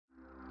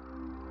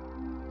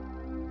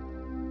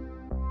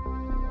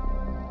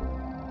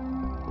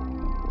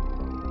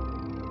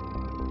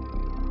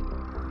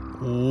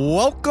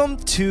Welcome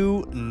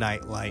to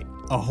Nightlight,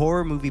 a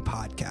horror movie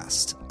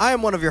podcast. I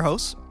am one of your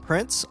hosts,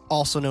 Prince,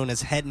 also known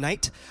as Head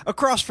Knight.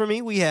 Across from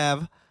me, we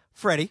have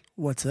Freddie.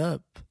 What's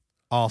up?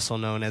 Also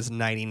known as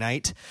Nighty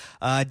Night.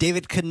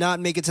 David could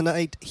not make it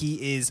tonight.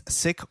 He is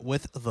sick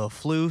with the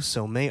flu,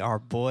 so may our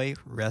boy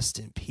rest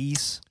in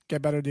peace.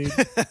 Get better, dude.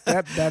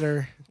 Get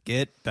better.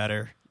 Get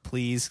better.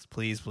 Please,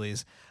 please,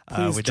 please.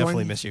 Please we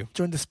definitely miss you.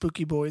 Join the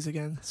spooky boys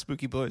again.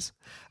 Spooky boys.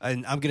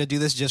 And I'm going to do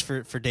this just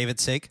for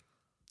David's sake.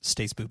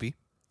 Stay spoopy.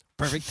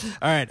 Perfect.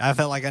 All right. I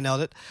felt like I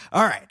nailed it.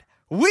 All right.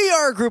 We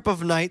are a group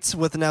of knights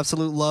with an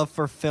absolute love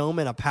for film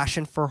and a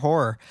passion for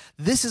horror.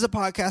 This is a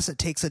podcast that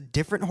takes a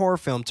different horror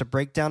film to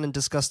break down and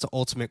discuss the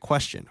ultimate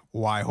question,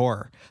 why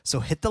horror?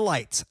 So hit the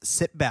lights,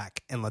 sit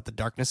back, and let the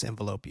darkness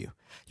envelope you.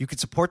 You can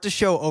support the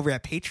show over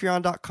at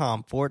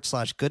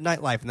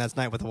patreon.com/goodnightlife, and that's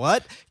night with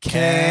what?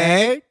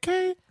 K.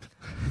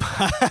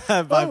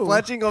 By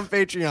pledging on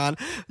Patreon,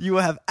 you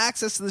will have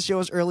access to the show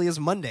as early as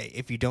Monday.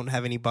 If you don't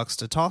have any bucks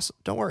to toss,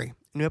 don't worry.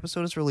 A new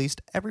episode is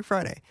released every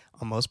Friday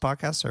on most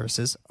podcast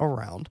services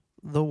around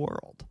the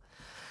world.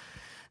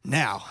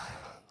 Now,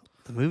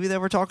 the movie that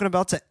we're talking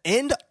about to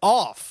end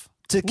off,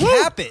 to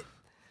cap it,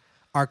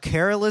 our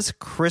Careless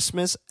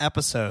Christmas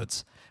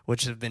episodes,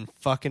 which have been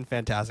fucking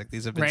fantastic.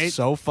 These have been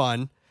so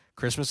fun.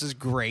 Christmas is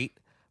great.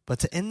 But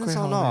to end this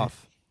on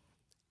off,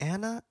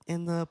 Anna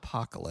in the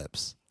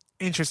Apocalypse.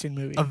 Interesting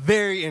movie. A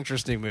very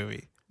interesting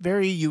movie.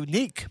 Very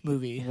unique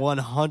movie.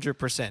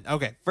 100%.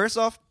 Okay, first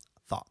off,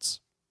 thoughts.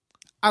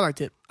 I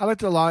liked it. I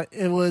liked it a lot.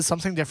 It was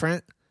something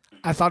different.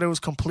 I thought it was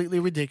completely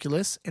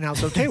ridiculous, and I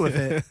was okay with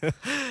it.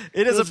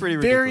 It is a pretty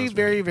ridiculous very, movie.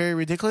 very, very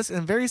ridiculous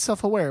and very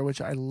self-aware, which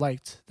I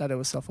liked that it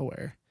was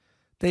self-aware.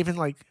 They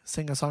even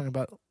sing a song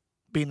about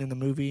being in the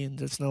movie and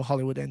there's no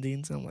Hollywood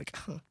endings. And I'm like,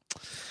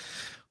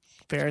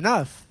 fair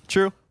enough.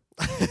 True.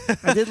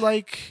 I did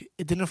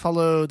it didn't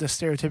follow the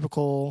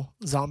stereotypical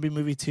zombie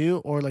movie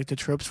too, or the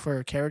tropes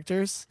for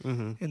characters.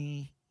 Mm-hmm.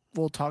 And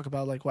we'll talk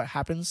about what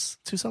happens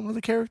to some of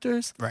the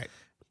characters. Right.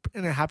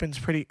 And it happens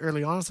pretty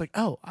early on. It's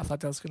oh, I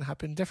thought that was going to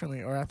happen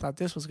differently, or I thought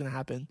this was going to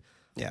happen.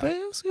 Yeah. But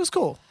it was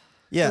cool.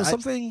 Yeah. It was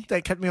something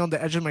that kept me on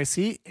the edge of my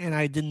seat, and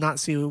I did not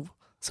see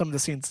some of the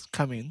scenes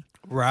coming.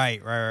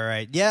 Right.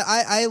 Yeah,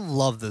 I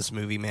love this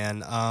movie,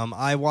 man.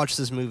 I watched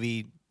this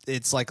movie.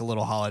 It's like a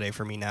little holiday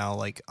for me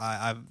now.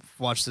 I've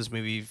watched this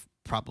movie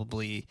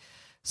probably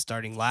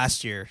starting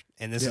last year,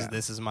 and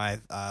this is my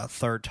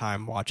third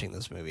time watching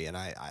this movie, and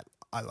I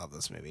love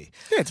this movie.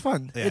 Yeah, it's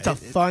fun. Yeah, it's a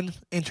fun,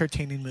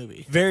 entertaining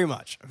movie. Very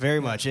much.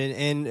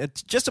 And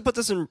just to put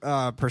this in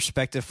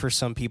perspective for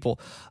some people,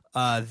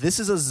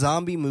 this is a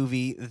zombie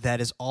movie that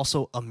is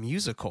also a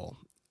musical.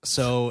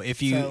 So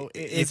if you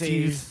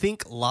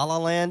think La La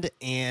Land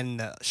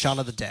and Shaun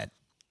of the Dead,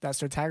 that's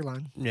their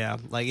tagline. Yeah,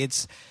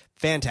 it's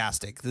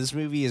fantastic. This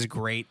movie is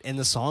great, and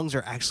the songs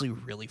are actually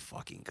really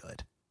fucking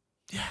good.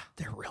 Yeah,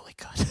 they're really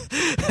good.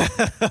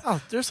 Oh,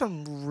 there's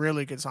some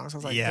really good songs. I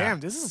was damn,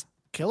 this is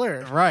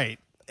killer. Right.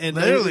 And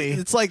literally,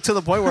 it's to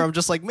the point where I'm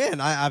just man,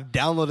 I've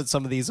downloaded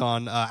some of these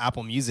on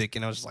Apple Music,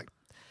 and I was just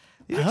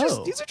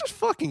these are just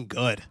fucking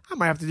good. I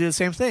might have to do the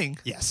same thing.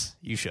 Yes,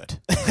 you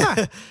should.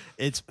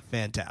 It's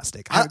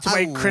fantastic. Add to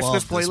my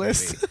Christmas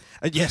playlist.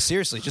 Yeah,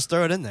 seriously, just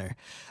throw it in there.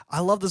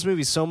 I love this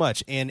movie so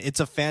much, and it's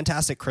a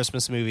fantastic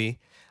Christmas movie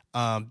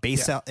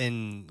based out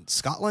in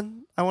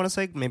Scotland, I want to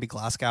say, maybe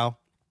Glasgow.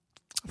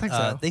 I think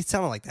so. They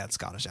sounded like they had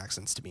Scottish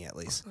accents to me, at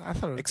least. I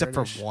thought it was except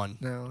British. For one.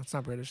 No, it's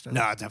not British. No,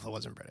 it definitely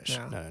wasn't British.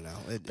 No.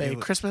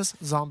 It Christmas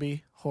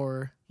zombie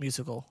horror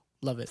musical.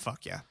 Love it.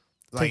 Fuck yeah.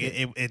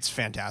 It's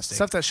fantastic.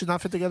 Stuff that should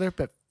not fit together,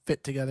 but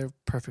fit together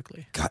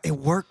perfectly. God, it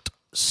worked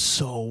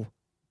so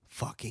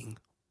fucking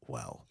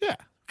well. Yeah,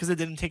 because it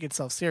didn't take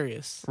itself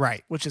serious.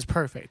 Right. Which is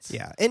perfect.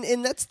 Yeah,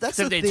 and that's the if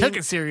they thing. took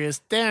it serious,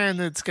 then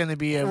it's going to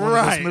be one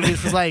of those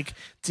movies was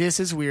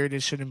this is weird,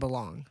 it shouldn't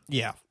belong.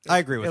 Yeah, I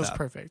agree with that. It was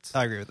perfect.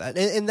 I agree with that.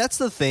 And that's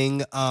the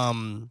thing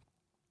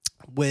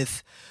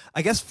with,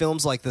 I guess,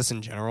 films like this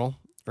in general,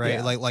 right?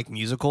 Yeah. Like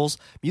musicals.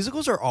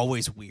 Musicals are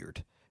always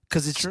weird.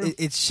 Because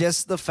it's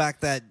just the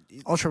fact that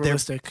ultra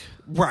realistic,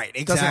 right?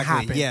 Exactly. Doesn't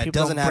happen. Yeah, it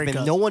doesn't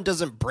happen. No one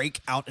doesn't break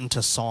out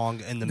into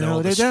song in the middle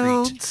of the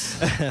street.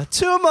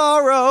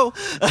 Tomorrow,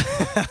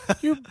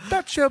 you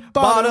bet your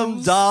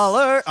bottom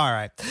dollar. All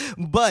right,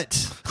 but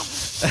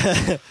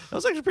that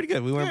was actually pretty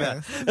good. We weren't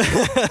bad.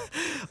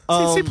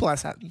 C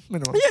plus at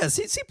minimum. Yeah,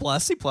 C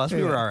plus.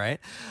 We were all right.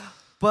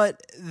 But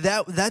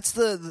that's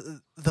the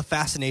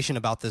fascination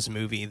about this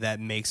movie that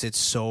makes it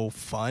so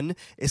fun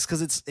is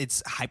because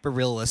it's hyper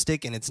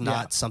realistic and it's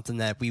not something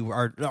that we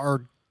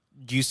are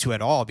used to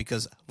at all.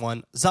 Because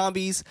one,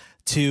 zombies,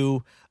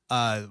 two,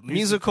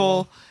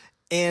 musical,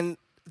 and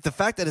the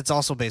fact that it's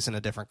also based in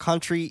a different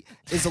country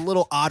is a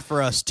little odd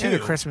for us too. And a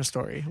Christmas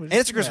story, and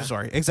it's a Christmas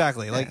story,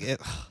 exactly. Yeah.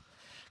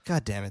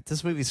 God damn it,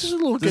 this movie's a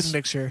little good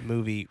mixture.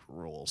 Movie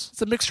rules.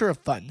 It's a mixture of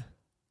fun.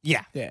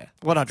 Yeah,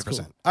 100%.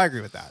 Cool. I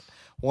agree with that.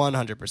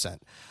 100%.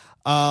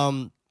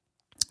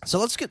 So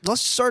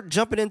let's start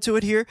jumping into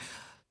it here.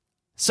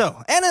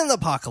 So, Anna in the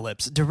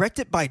Apocalypse,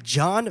 directed by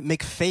John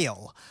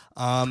McPhail.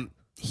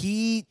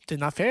 He Did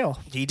not fail.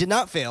 He did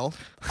not fail.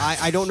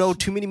 I don't know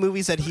too many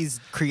movies that he's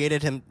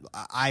created him.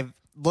 I've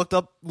looked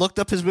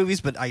up his movies,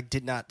 but I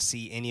did not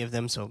see any of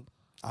them, so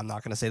I'm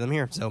not going to say them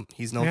here. So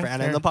he's known for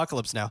Anna and the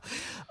Apocalypse now.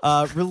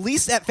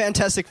 Released at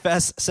Fantastic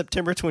Fest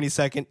September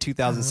 22nd,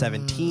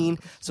 2017.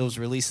 So it was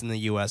released in the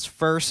U.S.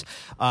 first,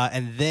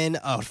 and then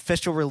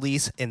official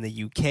release in the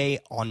U.K.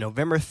 on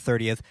November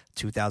 30th,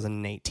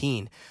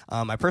 2018.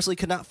 I personally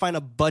could not find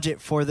a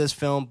budget for this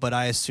film, but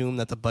I assume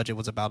that the budget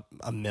was about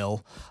 $1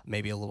 million,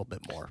 maybe a little bit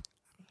more.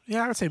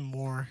 Yeah, I would say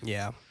more.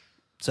 Yeah.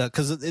 So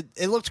because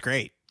it looked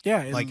great.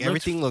 Yeah,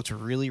 everything looked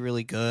really,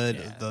 really good.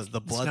 Yeah.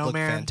 The blood looked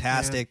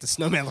fantastic. Yeah. The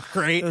snowman looked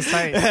great. It was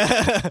tight. We'll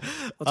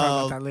talk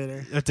about that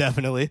later.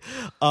 Definitely.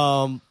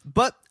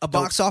 But a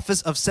box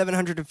office of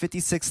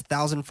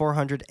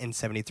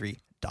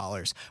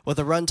 $756,473 with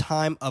a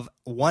runtime of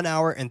 1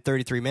 hour and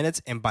 33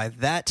 minutes. And by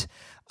that,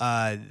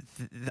 I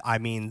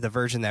mean the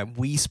version that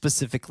we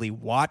specifically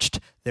watched.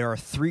 There are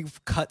 3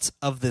 cuts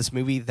of this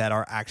movie that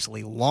are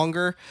actually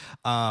longer.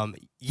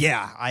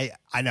 Yeah,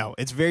 I know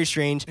it's very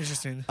strange.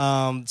 Interesting.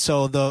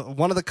 So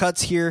one of the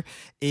cuts here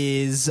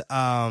is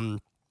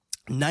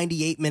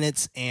 98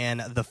 minutes,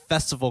 and the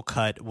festival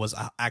cut was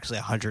actually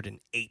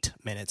 108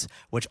 minutes,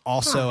 which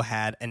also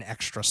had an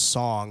extra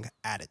song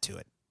added to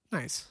it.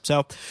 Nice.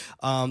 So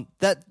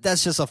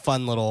that's just a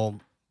fun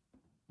little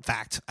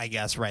fact, I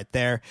guess, right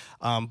there.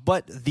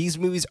 But these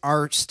movies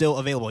are still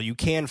available. You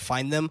can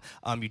find them.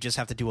 You just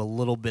have to do a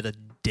little bit of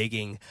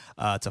digging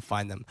to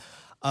find them.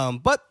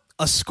 But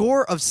a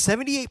score of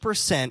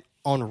 78%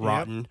 on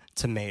Rotten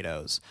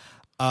Tomatoes.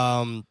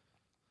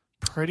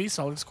 Pretty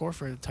solid score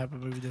for the type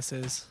of movie this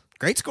is.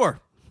 Great score.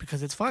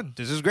 Because it's fun.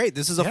 This is great.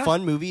 This is a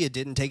fun movie. It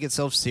didn't take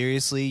itself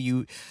seriously.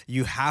 You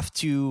have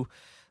to...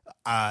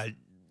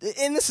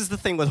 and this is the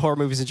thing with horror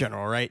movies in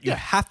general, right? You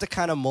have to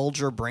kind of mold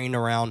your brain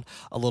around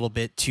a little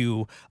bit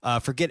to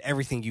forget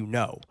everything you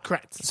know.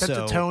 Correct. Set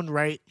the tone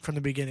right from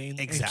the beginning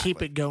and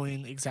keep it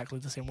going exactly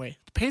the same way.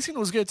 The pacing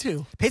was good,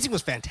 too. Pacing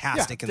was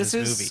fantastic in this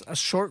movie. This is a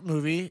short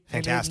movie,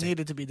 Fantastic. And it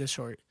needed to be this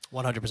short.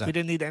 100%. We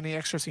didn't need any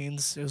extra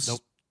scenes. It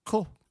was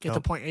cool. Get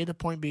to point A to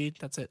point B.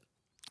 That's it.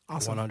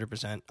 Awesome.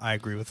 100%. I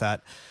agree with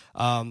that.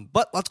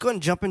 But let's go ahead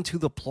and jump into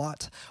the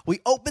plot. We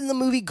open the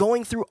movie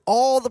going through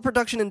all the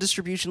production and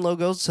distribution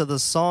logos to the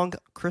song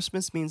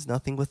Christmas Means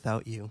Nothing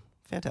Without You.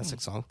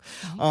 Fantastic song.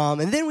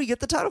 And then we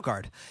get the title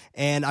card.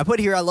 And I put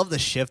here, I love the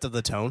shift of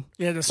the tone.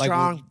 Yeah, the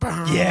strong.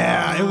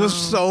 Yeah, it was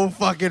so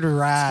fucking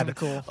rad. It's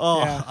cool. Oh,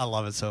 yeah. I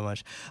love it so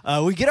much.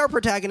 We get our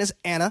protagonist,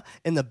 Anna,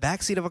 in the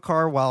backseat of a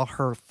car while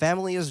her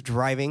family is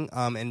driving.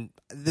 And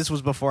this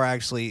was before I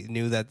actually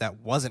knew that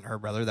wasn't her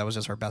brother. That was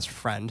just her best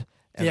friend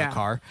in the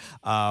car.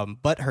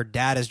 But her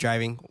dad is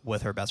driving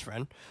with her best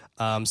friend.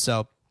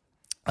 So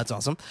that's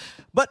awesome.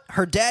 But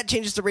her dad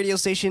changes the radio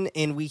station,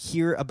 and we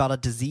hear about a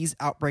disease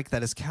outbreak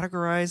that is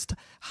categorized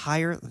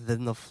higher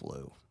than the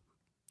flu.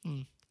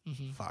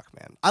 Fuck,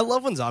 man. I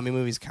love when zombie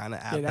movies kind of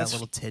add that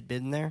little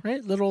tidbit in there.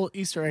 Right? Little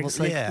Easter eggs,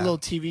 like a little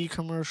TV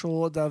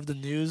commercial of the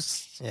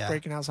news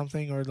breaking out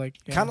something, or like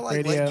kind of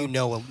like let you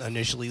know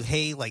initially,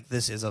 hey, like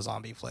this is a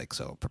zombie flick,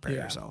 so prepare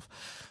yourself.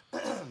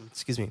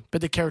 Excuse me.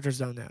 But the characters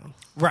don't know.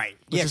 Right.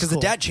 Yeah, because the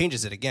dad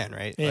changes it again,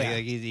 right? Yeah.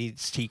 Like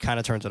he kind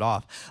of turns it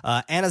off.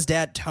 Anna's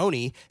dad,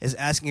 Tony, is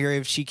asking her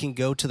if she can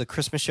go to the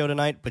Christmas show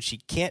tonight, but she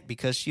can't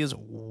because she is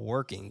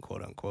working,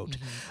 quote unquote.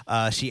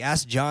 She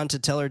asked John to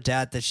tell her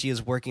dad that she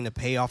is working to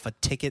pay off a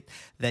ticket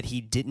that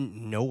he didn't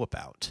know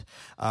about.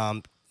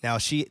 Now,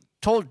 she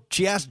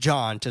asked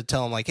John to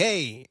tell him, like,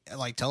 hey,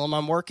 like, tell him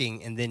I'm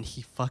working, and then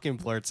he fucking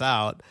blurts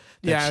out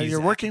that you're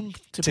working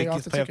to pay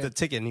off the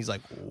ticket, and he's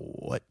like,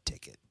 what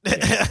ticket?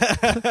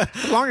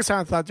 The longest time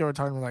I thought they were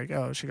talking about, like,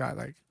 oh, she got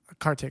like a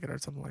car ticket or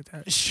something like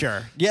that.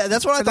 Sure. Yeah,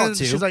 that's what I thought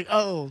too. She's like,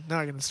 oh, now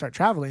I'm going to start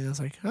traveling. And I was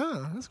like,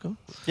 oh, that's cool.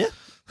 Yeah.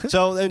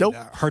 So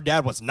her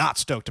dad was not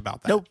stoked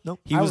about that.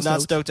 Nope. He was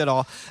not stoked at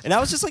all. And I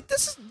was just like,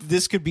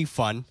 this could be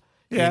fun.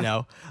 Yeah. You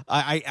know,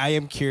 I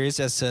am curious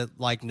as to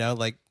I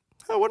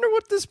wonder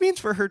what this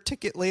means for her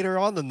ticket later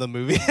on in the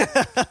movie.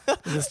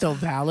 Is it still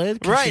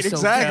valid? Right,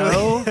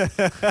 exactly.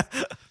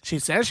 She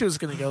said she was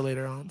going to go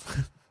later on.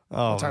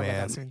 Oh, we'll talk man.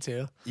 about that soon,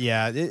 too.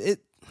 Yeah,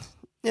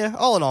 yeah,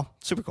 all in all,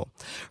 super cool.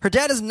 Her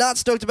dad is not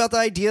stoked about the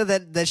idea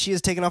that she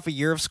has taken off a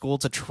year of school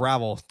to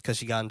travel because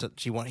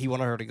he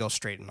wanted her to go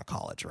straight into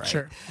college, right?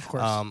 Sure, of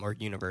course. Or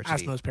university.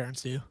 As most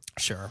parents do.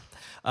 Sure.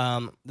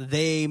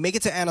 They make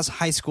it to Anna's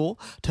high school.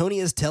 Tony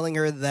is telling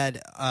her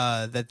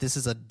that this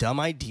is a dumb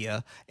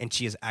idea, and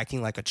she is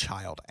acting like a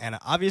child. Anna,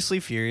 obviously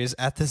furious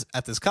at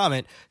this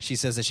comment, she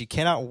says that she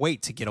cannot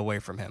wait to get away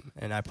from him.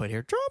 And I put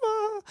here drama.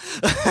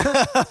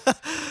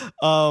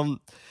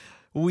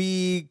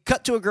 We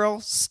cut to a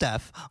girl,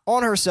 Steph,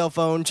 on her cell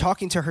phone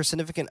talking to her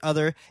significant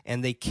other,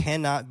 and they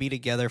cannot be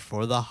together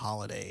for the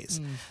holidays.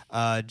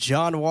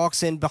 John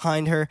walks in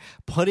behind her,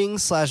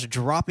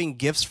 putting/dropping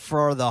gifts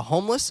for the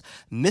homeless.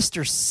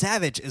 Mr.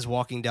 Savage is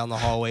walking down the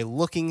hallway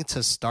looking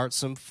to start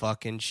some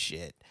fucking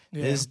shit.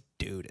 Yeah. This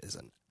dude is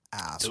an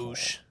asshole.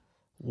 Douche.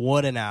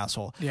 What an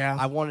asshole. Yeah.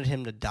 I wanted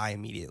him to die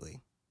immediately.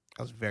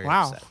 I was very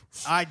Wow. upset.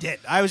 I did.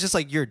 I was just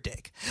like, "You're a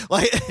dick."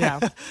 Like,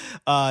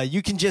 Yeah.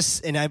 you can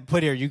just, and I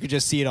put here, you could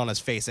just see it on his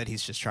face that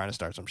he's just trying to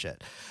start some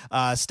shit.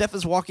 Steph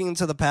is walking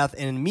into the path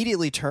and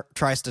immediately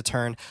tries to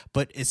turn,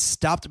 but is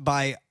stopped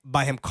by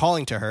him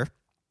calling to her.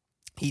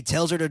 He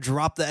tells her to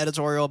drop the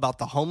editorial about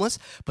the homeless,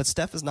 but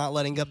Steph is not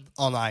letting up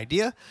on the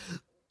idea.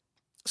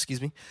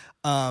 Excuse me.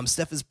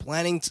 Steph is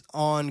planning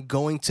on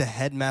going to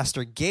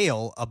Headmaster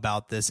Gale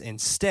about this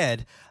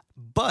instead,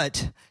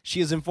 but she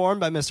is informed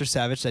by Mr.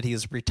 Savage that he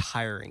is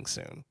retiring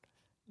soon.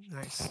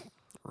 Nice.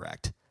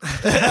 Wrecked.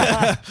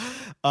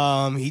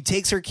 He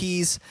takes her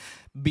keys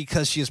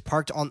because she is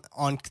parked on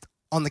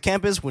the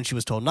campus when she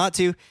was told not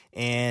to,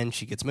 and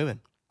she gets moving.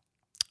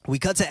 We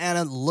cut to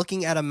Anna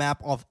looking at a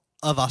map of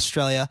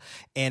Australia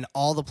and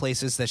all the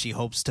places that she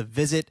hopes to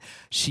visit.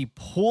 She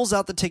pulls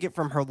out the ticket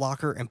from her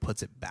locker and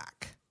puts it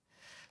back.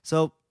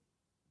 So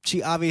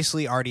she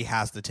obviously already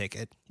has the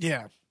ticket.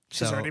 Yeah.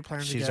 She's So already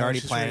planning. she's to go. already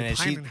she's planning already it.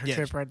 planning her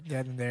trip right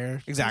then and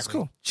there. Exactly. That's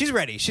cool. She's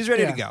ready. She's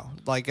ready to Yeah. go.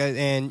 Like,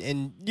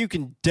 and you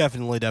can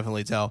definitely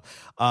tell.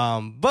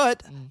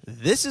 But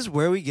this is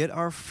where we get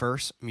our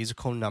first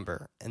musical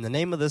number, and the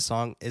name of this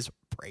song is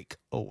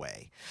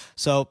 "Breakaway."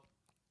 So,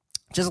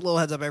 just a little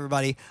heads up,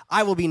 everybody.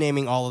 I will be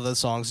naming all of those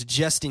songs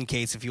just in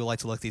case if you would like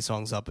to look these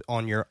songs up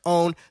on your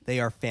own. They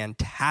are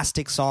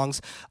fantastic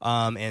songs,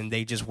 and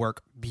they just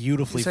work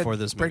beautifully You said for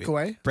this movie.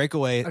 Breakaway?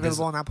 Breakaway. Is,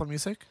 Available on Apple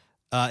Music.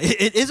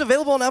 it is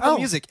available on Apple Oh.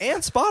 Music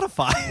and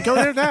Spotify. Go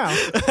there now.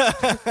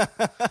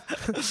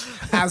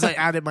 As I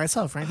add it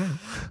myself right now.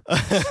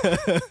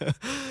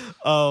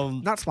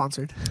 Not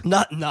sponsored.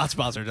 Not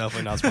sponsored.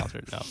 Definitely not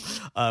sponsored.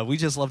 No. We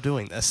just love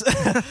doing this.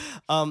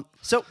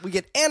 So we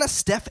get Anna,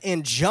 Steph,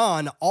 and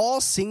John all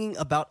singing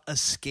about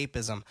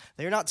escapism.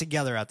 They're not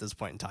together at this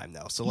point in time,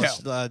 though. So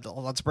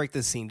let's break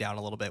this scene down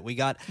a little bit. We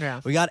got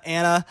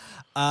Anna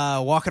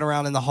walking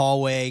around in the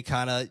hallway,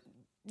 kind of,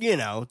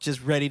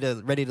 just ready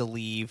to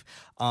leave.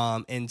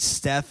 And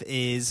Steph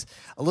is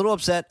a little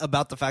upset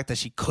about the fact that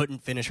she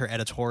couldn't finish her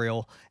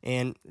editorial.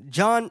 And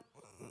John,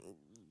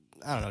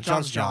 I don't know.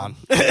 John's John.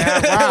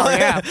 Yeah, wow,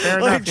 yeah, fair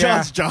enough.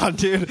 John's John,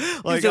 dude.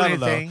 Like, doing I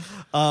don't anything.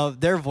 know.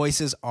 Their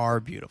voices are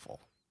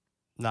beautiful.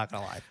 Not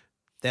gonna lie,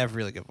 they have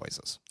really good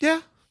voices.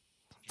 Yeah,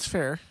 it's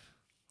fair.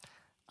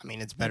 I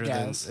mean, it's better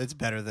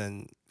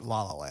than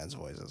La La Land's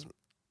voices.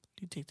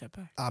 You take that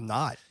back. I'm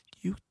not.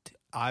 You.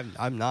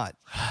 I'm not,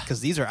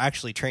 because these are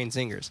actually trained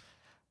singers.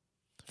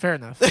 Fair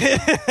enough.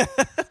 The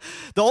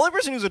only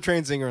person who's a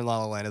trained singer in La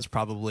La Land is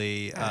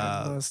probably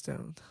Emma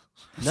Stone.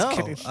 no.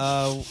 kidding.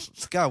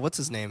 God, what's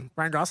his name?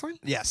 Ryan Gosling?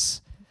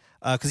 Yes,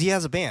 because he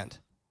has a band.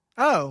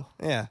 Oh,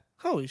 Yeah.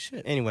 holy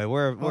shit! Anyway,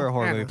 we're a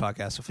horror Anna. movie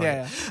podcast, so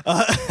fine.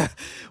 Yeah.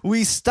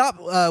 We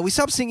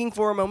stop singing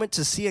for a moment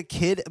to see a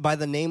kid by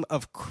the name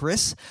of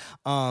Chris.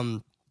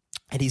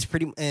 And he's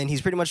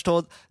pretty much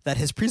told that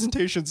his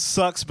presentation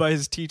sucks by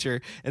his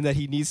teacher and that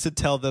he needs to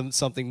tell them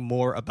something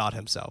more about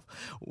himself.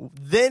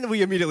 Then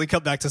we immediately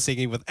come back to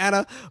singing with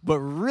Anna, but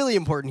really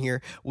important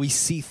here, we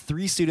see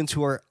 3 students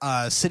who are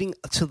sitting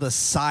to the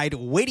side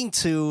waiting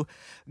to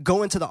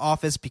go into the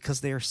office because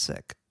they are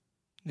sick.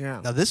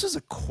 Yeah. Now this is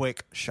a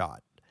quick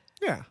shot.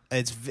 Yeah.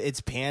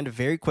 It's panned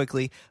very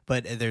quickly,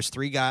 but there's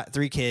 3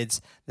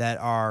 kids that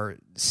are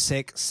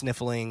sick,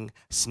 sniffling,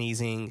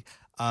 sneezing,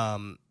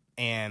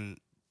 and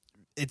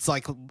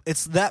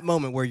it's that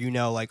moment where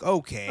like,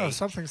 okay, Oh,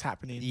 something's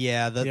happening.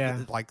 yeah,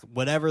 like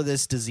whatever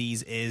this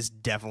disease is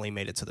definitely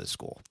made it to this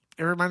school.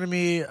 It reminded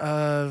me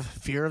of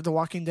Fear of the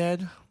Walking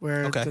Dead,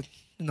 where Okay.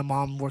 the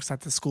mom works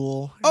at the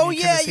school. and Oh,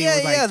 you kinda see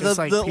where, yeah. there's,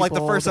 The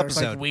people first that are,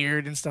 episode.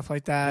 weird and stuff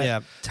like that. Yeah,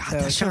 So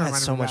that it show kinda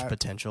has so reminded me much of that.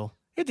 potential.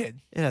 It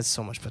did. It has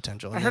so much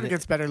potential. I heard it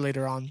gets better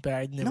later on, but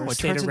I never no, it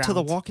stayed turns around. into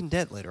The Walking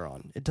Dead later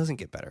on. It doesn't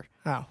get better.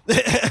 Oh.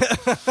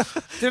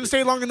 Didn't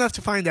stay long enough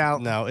to find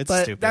out. No, it's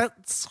but stupid.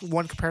 That's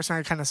one comparison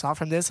I kind of saw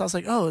from this. I was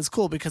like, oh, it's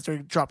cool because they're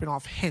dropping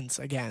off hints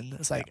again.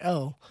 It's like,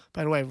 oh,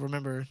 by the way,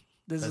 remember,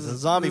 this is a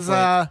zombie there's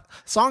a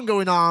song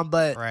going on,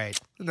 but Right.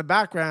 in the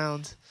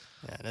background.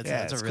 Yeah,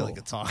 that's it's a really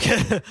cool. good song.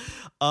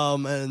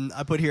 And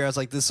I put here, I was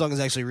like, this song is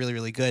actually really,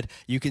 really good.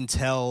 You can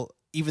tell,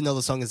 even though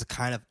the song is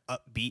kind of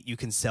upbeat, you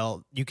can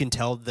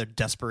tell the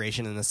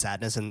desperation and the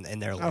sadness in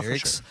their for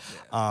lyrics.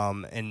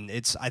 And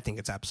I think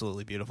it's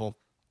absolutely beautiful.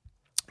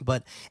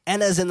 But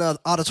Anna's in the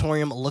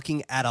auditorium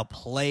looking at a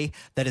play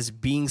that is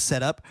being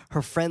set up.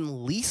 Her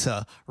friend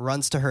Lisa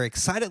runs to her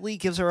excitedly,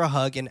 gives her a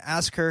hug, and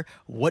asks her,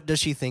 what does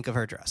she think of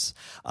her dress?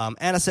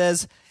 Anna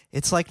says,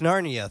 it's like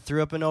Narnia,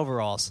 threw up in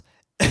overalls.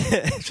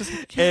 Yes,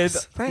 And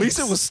thanks.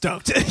 Lisa was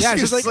stoked. Yeah, She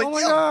she's was like, "Oh my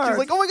 "Yo," God." She's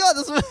like, oh my God,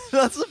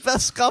 that's the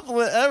best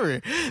compliment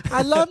ever.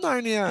 I love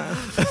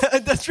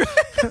Narnia. That's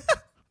right.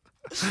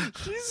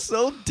 She's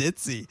so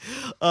ditzy.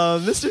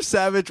 Mr.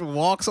 Savage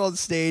walks on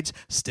stage,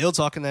 still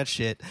talking that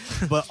shit,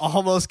 but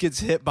almost gets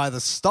hit by the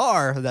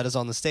star that is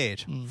on the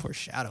stage.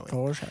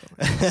 Foreshadowing.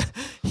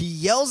 He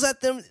yells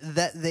at them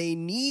that they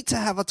need to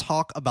have a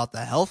talk about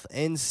the health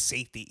and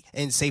safety.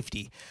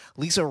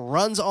 Lisa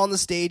runs on the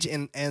stage,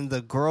 and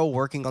the girl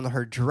working on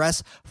her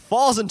dress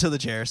falls into the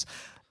chairs.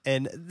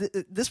 And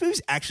this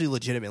movie's actually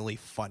legitimately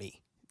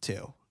funny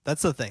too.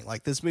 That's the thing.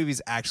 Like, this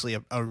movie's actually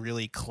a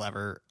really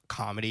clever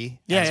comedy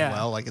Yeah, as yeah.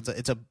 well. Like,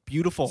 it's a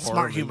beautiful horror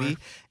Smart movie, humor.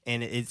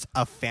 and it's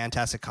a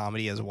fantastic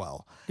comedy as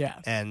well. Yeah.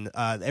 And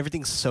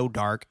everything's so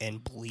dark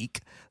and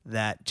bleak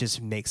that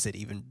just makes it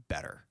even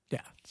better.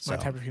 Yeah. It's my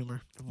So, type of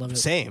humor. Love it.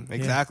 Same,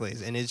 exactly.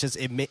 And it's just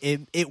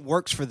it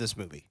works for this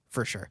movie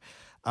for sure.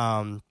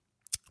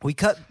 We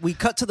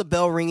cut to the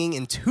bell ringing,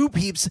 and two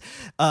peeps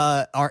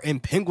are in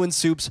penguin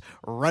suits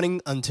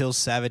running until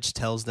Savage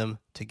tells them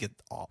to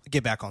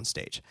get back on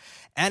stage.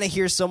 Anna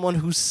hears someone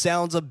who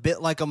sounds a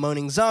bit like a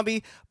moaning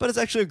zombie, but it's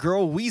actually a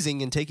girl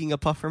wheezing and taking a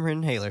puff from her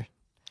inhaler.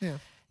 Yeah.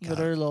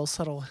 Another little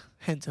subtle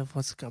hint of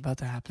what's about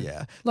to happen.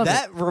 Yeah, Love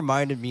that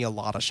reminded me a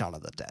lot of Shaun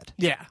of the Dead.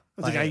 Yeah.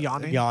 The Like, guy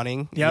yawning.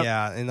 Yawning. Yep.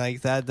 Yeah. And like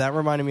that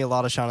reminded me a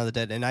lot of Shaun of the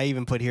Dead. And I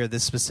even put here,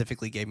 this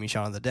specifically gave me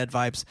Shaun of the Dead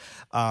vibes.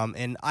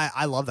 And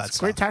I love that stuff.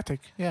 Great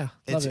tactic. Yeah.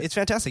 Love it. It's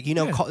fantastic. You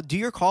know, Yeah. do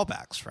your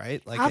callbacks,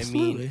 right? Like,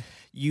 Absolutely. I mean,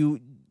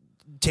 you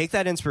take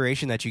that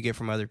inspiration that you get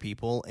from other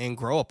people and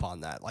grow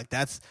upon that. Like,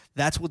 that's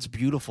what's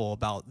beautiful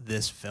about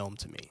this film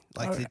to me.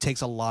 Like, it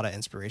takes a lot of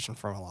inspiration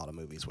from a lot of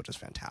movies, which is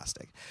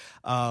fantastic.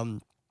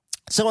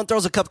 Someone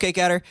throws a cupcake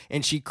at her,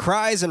 and she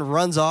cries and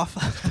runs off.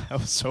 That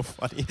was so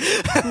funny.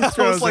 Who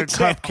throws a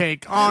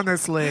cupcake,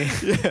 honestly.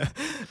 Yeah.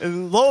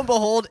 And lo and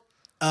behold,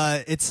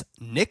 it's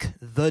Nick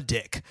the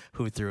Dick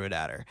who threw it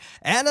at her.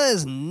 Anna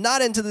is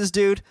not into this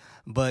dude,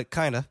 but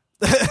kind of.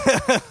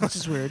 Which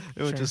is weird.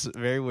 Which is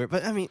very weird.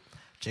 But, I mean,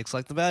 chicks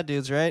like the bad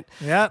dudes, right?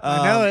 Yep,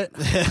 I know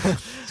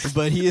it.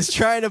 But he is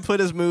trying to put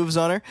his moves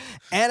on her.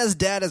 Anna's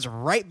dad is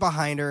right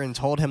behind her and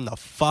told him to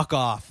fuck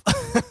off.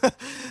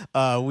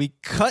 We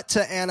cut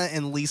to Anna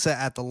and Lisa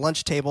at the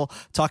lunch table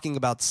talking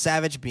about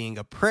Savage being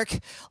a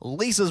prick.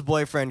 Lisa's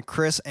boyfriend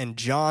Chris and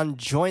John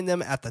join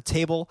them at the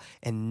table,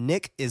 and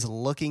Nick is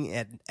looking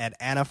at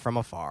Anna from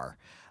afar.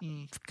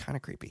 Kind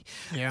of creepy.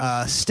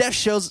 Yeah. Steph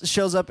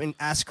shows up and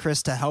asks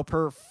Chris to help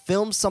her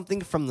film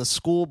something from the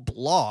school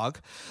blog.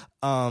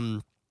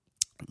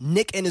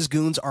 Nick and his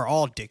goons are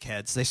all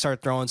dickheads. They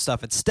start throwing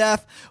stuff at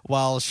Steph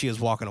while she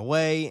is walking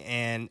away,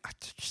 and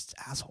just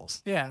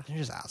assholes. Yeah. They're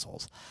just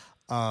assholes.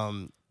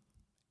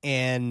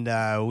 And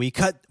we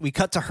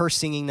cut to her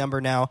singing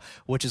number now,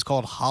 which is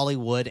called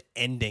Hollywood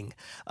Ending.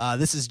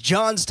 This is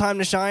John's time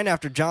to shine.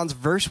 After John's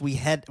verse, we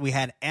had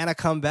Anna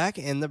come back,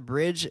 and the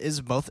bridge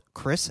is both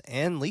Chris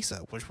and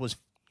Lisa, which was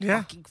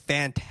fucking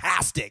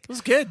fantastic. It was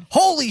good.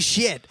 Holy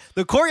shit!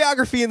 The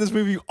choreography in this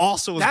movie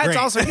also was great. That's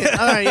also good.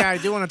 Yeah, I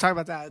do want to talk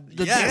about that.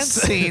 The Yes. dance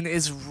scene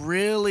is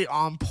really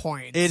on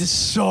point. It is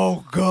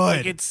so good.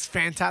 Like, it's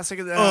fantastic.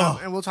 Oh.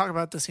 And we'll talk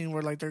about the scene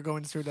where like they're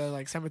going through the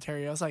like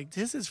cemetery. I was like,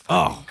 this is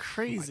fucking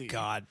crazy. Oh my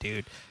god,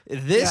 dude!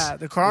 This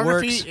The choreography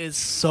works is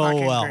so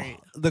fucking well. great.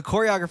 The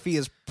choreography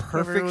is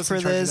Whoever perfect was for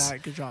in charge of this.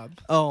 that, good job.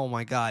 Oh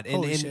my god!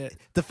 Holy And shit.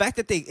 the fact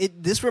that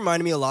this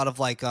reminded me a lot of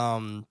like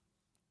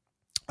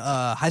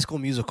High School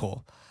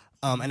Musical,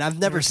 and I've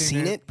never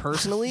seen it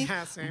personally,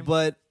 Yeah, same.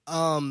 but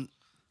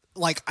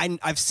like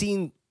I've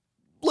seen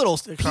little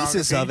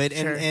pieces of it,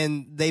 sure.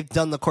 and they've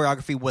done the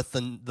choreography with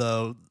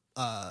the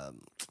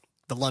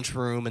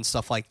lunchroom and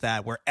stuff like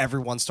that, where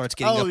everyone starts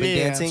getting up and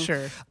dancing.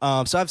 Sure.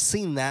 So I've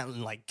seen that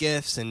in like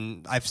GIFs,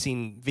 and I've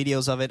seen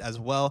videos of it as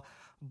well.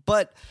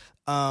 But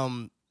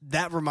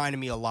that reminded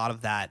me a lot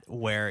of that,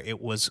 where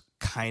it was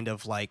kind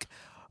of like,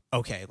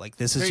 okay, like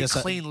this is Very just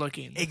clean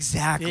looking.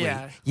 Exactly.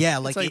 Yeah. Yeah,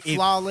 like, It's like it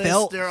flawless.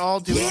 felt, They're all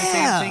doing the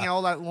same thing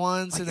all at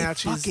once, Like, and it now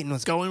she's fucking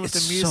was going with the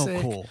it's music.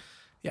 So cool.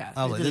 Yeah,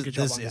 Oh, they did a good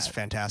job this on is that.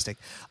 fantastic.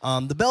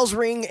 The bells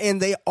ring,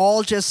 and they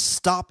all just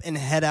stop and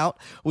head out.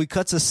 We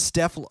cut to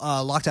Steph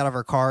locked out of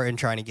her car and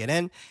trying to get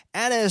in.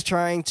 Anna is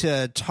trying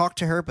to talk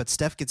to her, but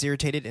Steph gets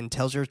irritated and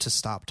tells her to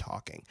stop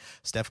talking.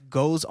 Steph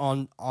goes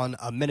on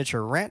a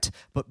miniature rant,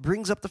 but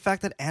brings up the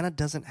fact that Anna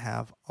doesn't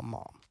have a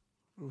mom.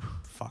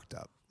 Fucked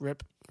up.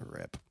 Rip.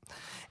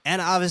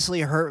 Anna,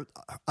 obviously hurt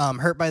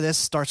by this,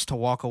 starts to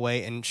walk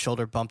away and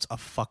shoulder bumps a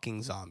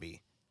fucking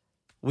zombie.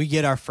 We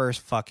get our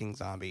first fucking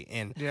zombie,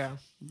 and Yeah.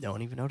 no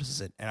one even notices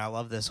it. And I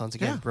love this once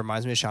again. Yeah.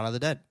 Reminds me of Shaun of the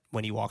Dead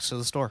when he walks to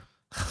the store.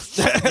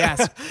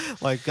 Yes.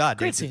 Like, God,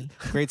 Great dude, scene.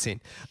 Great scene.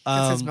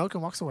 Gets his milk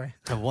and walks away.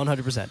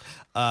 100%.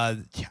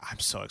 Yeah, I'm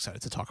so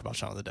excited to talk about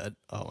Shaun of the Dead.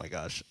 Oh my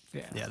gosh.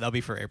 Yeah. That'll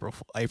be for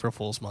April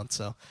Fool's month.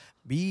 So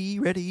be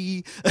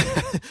ready.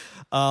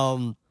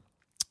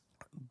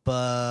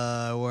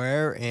 But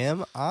where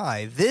am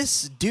I?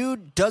 This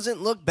dude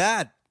doesn't look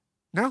bad.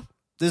 No.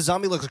 This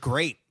zombie looks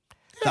great.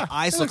 Yeah, The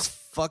eyes it look looks-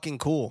 fucking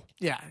cool.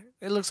 Yeah.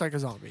 It looks like a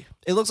zombie.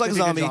 It looks like They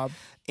a did a good zombie, job.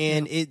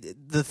 and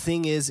the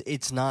thing is,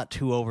 it's not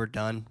too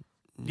overdone.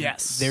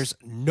 Yes. There's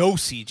no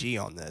CG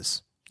on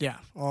this. Yeah.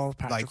 All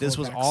practical. Like, this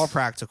was effects. all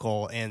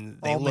practical, and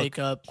they all look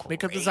makeup.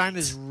 Makeup great. design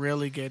is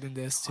really good in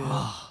this too.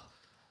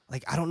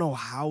 Like, I don't know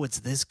how it's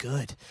this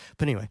good.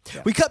 But anyway,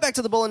 we cut back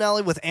to the bowling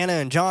alley with Anna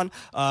and John,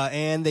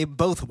 and they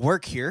both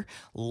work here.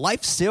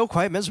 Life's still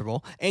quite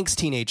miserable. Angst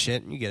teenage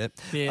shit. You get it.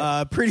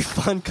 Yeah. Pretty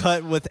fun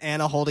cut with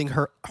Anna holding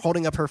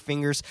up her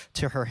fingers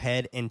to her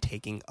head and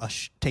taking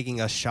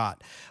a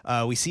shot.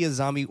 We see a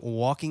zombie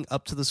walking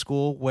up to the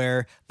school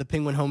where the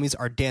Penguin homies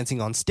are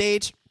dancing on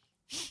stage.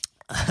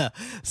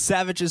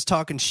 Savage is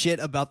talking shit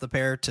about the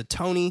pair to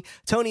Tony.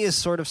 Tony is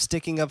sort of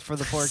sticking up for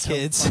the poor So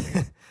kids.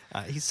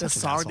 He's The such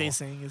an song asshole. they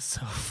sing is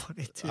so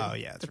funny too. Oh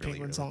yeah, it's the really,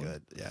 Penguin really song.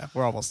 good. Yeah,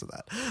 we're almost to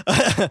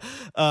that.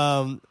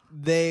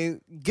 They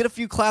get a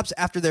few claps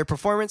after their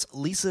performance.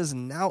 Lisa is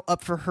now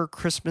up for her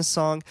Christmas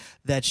song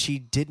that she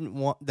didn't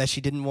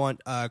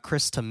want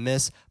Chris to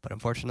miss, but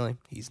unfortunately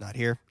he's not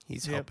here.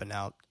 He's helping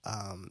out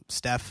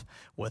Steph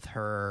with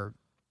her,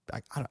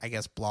 I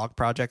guess, blog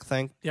project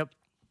thing. Yep.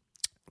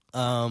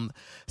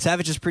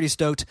 Savage is pretty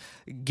stoked,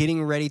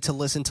 getting ready to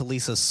listen to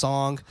Lisa's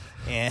song,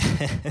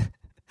 and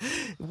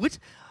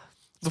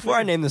before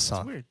I name this It's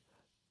song, weird.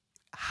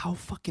 how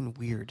fucking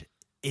weird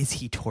is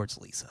he towards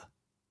Lisa?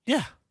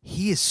 Yeah.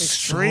 He is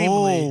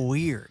Extremely. so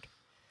weird.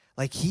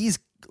 Like, he's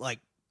like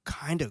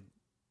kind of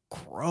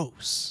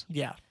gross,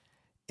 Yeah.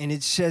 and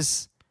it's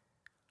just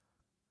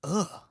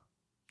ugh.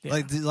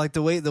 Yeah. Like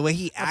the way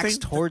he I acts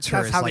think towards her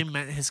That's is how like, they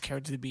meant his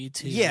character to be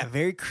too. yeah,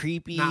 very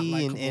creepy Not and,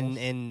 likable.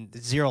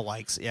 and zero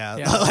likes. Yeah,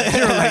 Yeah,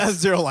 0 likes.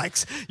 0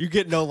 likes. You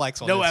get no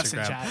likes on No F's in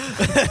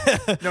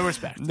Instagram. chat. No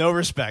respect. No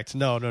respect.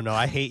 No.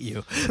 I hate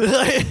you.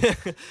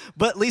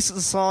 But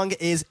Lisa's song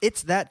is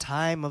 "It's That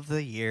Time of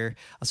the Year,"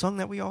 a song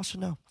that we all should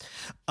know.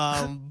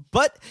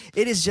 But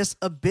it is just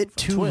a bit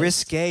too twist.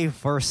 risque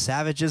for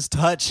Savage's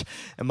touch.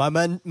 And my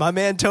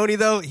man Tony,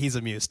 though, he's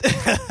amused.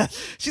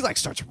 She like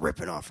starts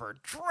ripping off her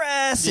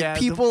dress, Yeah, and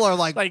people are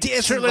like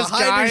dancing shirtless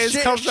behind her, guys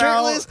shit, comes out.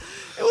 shirtless.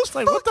 It was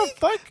Like, what the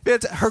fuck?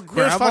 fuck? Her It was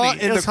grandma funny.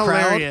 in It the was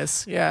crowd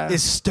hilarious. Yeah.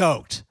 is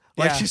stoked.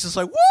 Like, Yeah. she's just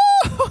like,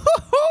 whoa!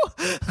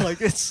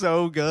 Like, it's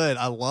so good.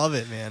 I love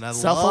it, man. I love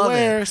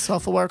Self-aware, it.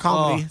 self-aware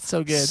comedy. Oh,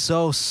 so good.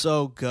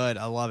 So good.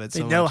 I love it They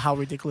so know much. how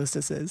ridiculous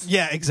this is.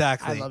 Yeah,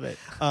 exactly. I love it.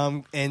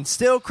 And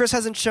still, Chris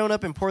hasn't shown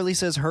up, and poor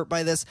Lisa is hurt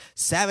by this.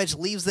 Savage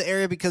leaves the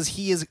area because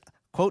he is,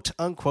 quote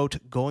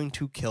unquote, going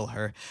to kill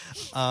her.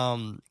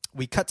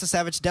 We cut to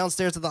Savage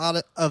downstairs of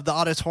the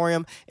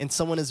auditorium, and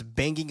someone is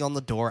banging on the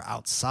door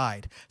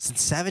outside.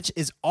 Since Savage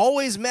is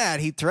always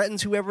mad, he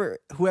threatens whoever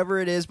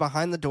it is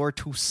behind the door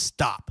to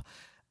stop.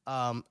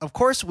 Of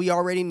course, we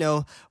already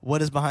know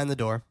what is behind the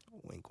door.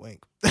 Wink,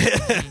 wink.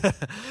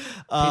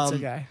 Pizza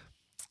guy.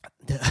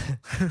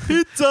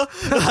 Pizza.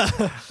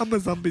 I'm a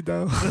zombie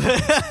though.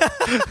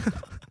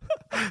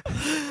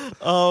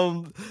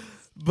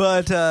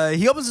 But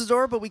he opens his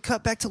door, but we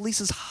cut back to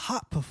Lisa's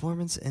hot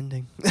performance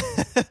ending.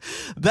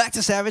 Back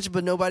to Savage,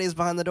 but nobody is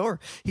behind the door.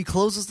 He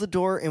closes the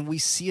door, and we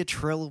see a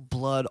trail of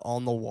blood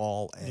on the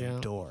wall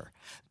and door.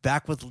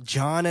 Back with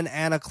John and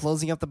Anna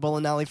closing up the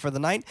bowling alley for the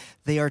night.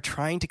 They are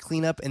trying to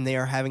clean up, and they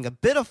are having a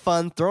bit of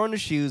fun throwing their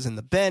shoes in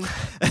the bin.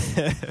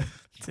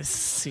 This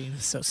scene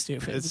is so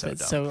stupid. It's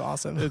It's so so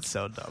awesome. It's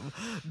so dumb.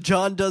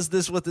 John does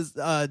this with his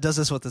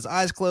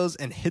eyes closed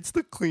and hits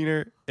the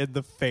cleaner in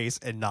the face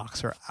and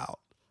knocks her out.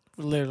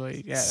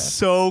 Literally, yeah.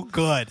 So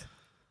good.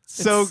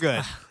 So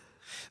good.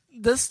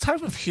 This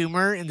type of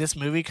humor in this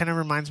movie kind of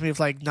reminds me of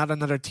like Not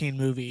Another Teen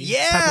Movie.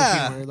 Yeah. Type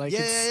of humor. Like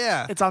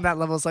Yeah. It's on that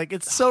level. It's like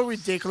it's so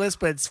ridiculous,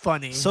 but it's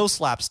funny. So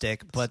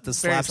slapstick, but the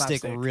Very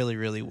slapstick slapstick. really,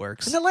 really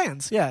works. and it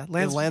lands. Yeah, It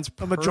lands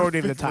a majority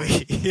of the time.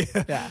 perfectly.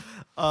 Yeah.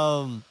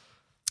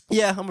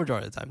 Yeah, a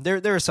majority of the time.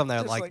 There are some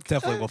that Just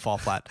definitely will fall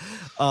flat.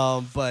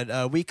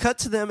 But we cut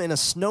to them in a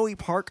snowy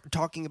park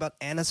talking about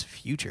Anna's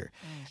future.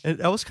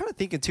 And I was kind of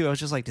thinking too. I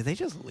was just like, did they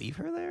just leave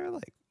her there?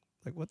 Like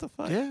what the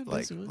fuck? Yeah,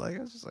 like basically. I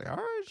was just like, all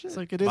right, shit. It's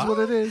like it is what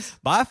it is.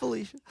 Bye,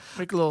 Felicia.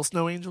 Make little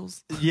snow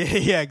angels.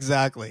 Yeah,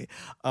 exactly.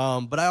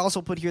 But I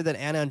also put here that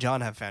Anna and John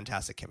have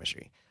fantastic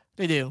chemistry.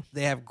 They do.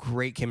 They have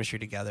great chemistry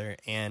together,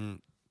 and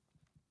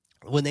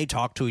when they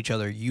talk to each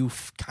other, you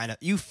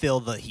feel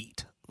the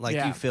heat. Like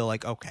Yeah. you feel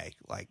like, okay,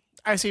 like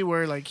I see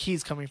where like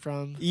he's coming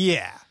from.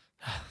 yeah.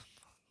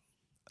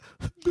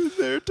 Been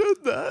there, done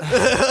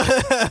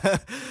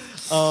that.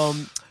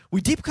 We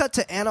deep cut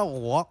to Anna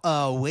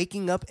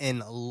waking up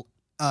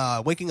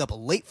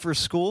late for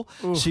school.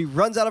 Ooh. She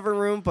runs out of her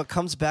room, but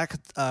comes back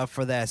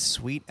for that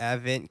sweet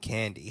Advent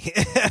candy.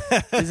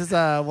 This is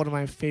one of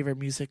my favorite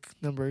music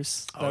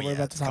numbers that we're about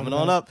to it's talk coming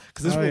about. on up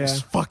because this Oh, one was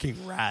yeah.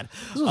 fucking rad.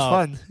 This was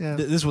fun. Yeah.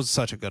 This was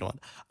such a good one.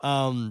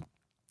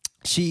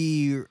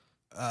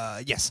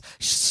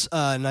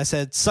 And I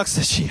said, sucks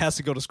that she has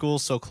to go to school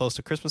so close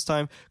to Christmas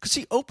time because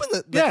she opened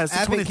the Yeah, it's the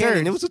Advent 23rd. candy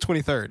and it was the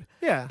 23rd.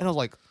 Yeah. And I was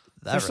like,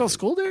 that There's still really-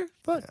 school there?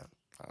 But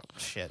Oh,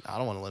 shit, I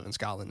don't want to live in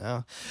Scotland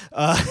now.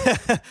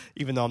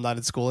 Even though I'm not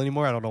in school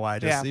anymore, I don't know why I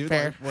just Yeah,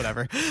 fair.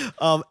 whatever.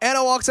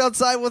 Anna walks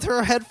outside with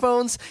her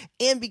headphones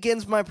and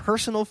begins my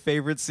personal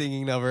favorite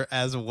singing number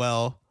as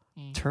well,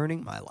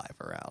 Turning My Life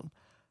Around.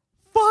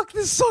 Fuck,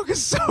 this song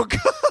is so good.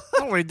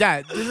 don't worry,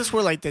 that this is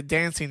where like the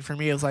dancing for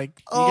me is like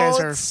you Oh, guys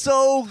are. it's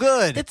so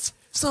good. It's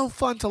so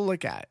fun to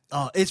look at.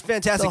 Oh, it's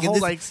fantastic. The And whole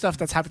this- like stuff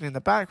that's happening in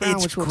the background,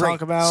 it's which we'll great.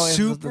 talk about. and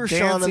Super the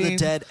Shaun of the dancing.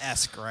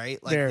 Dead-esque,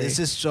 right? Like Very. this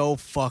is so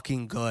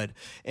fucking good.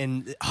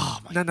 And oh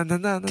my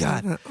No,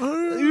 God. no.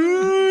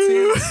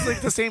 See, it's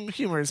like the same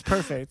humor. It's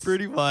perfect.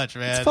 pretty much,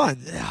 man. It's fun.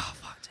 Yeah,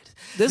 fuck, dude.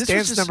 This was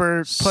dance just number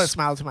put a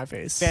smile to my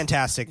face.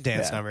 fantastic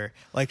dance Yeah. number.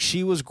 Like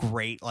she was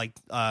great. Like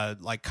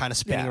kind of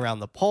spinning Yeah. around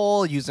the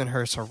pole, using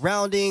her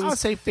surroundings. I would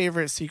say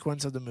favorite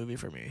sequence of the movie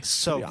for me.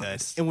 So to be good.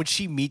 honest. And when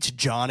she meets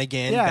John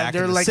again, Yeah, back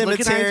they're in the like cemetery,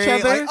 looking at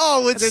each other. like,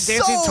 oh, and it's they're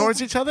dancing so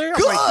towards each other. I'm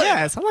good. like,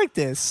 yes, I like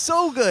this.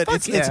 so good. Fuck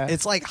It's, yeah.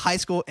 it's like high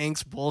school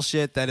angst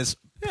bullshit that is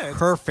Yeah, it's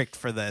perfect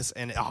for this,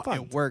 and fun.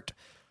 it worked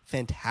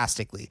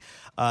fantastically.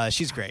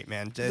 She's great,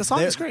 man. The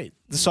song is great.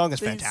 The song is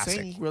They fantastic.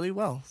 sing really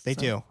well. They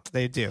so. do.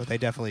 They do. They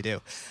definitely do.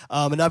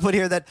 And I put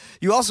here that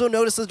you also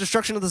notice the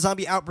destruction of the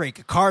zombie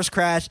outbreak. Cars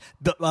crash,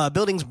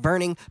 buildings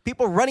burning,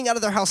 people running out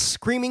of their house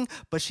screaming,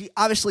 but she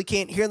obviously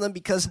can't hear them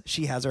because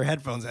she has her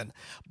headphones in.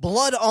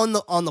 Blood on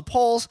the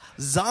poles,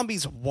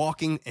 zombies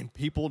walking, and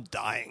people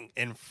dying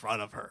in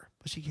front of her,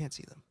 but she can't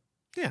see them.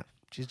 Yeah.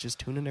 She's just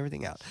tuning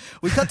everything out.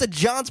 We cut to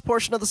John's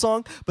portion of the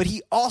song, but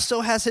he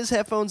also has his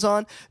headphones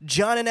on.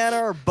 John and Anna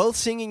are both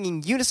singing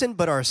in unison,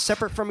 but are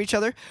separate from each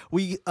other.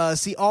 We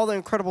see all the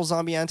incredible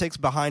zombie antics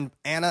behind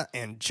Anna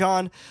and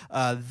John.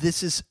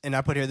 This is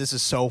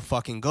so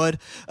fucking good.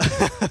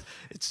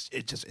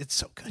 It's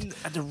so good.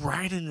 And the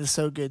writing is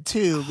so good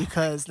too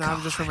because now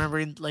I'm just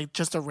remembering like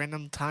just a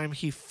random time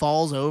he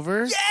falls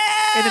over. Yeah!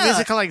 And the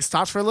music kind of like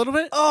stops for a little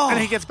bit. Oh. And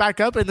he gets back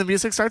up and the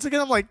music starts again.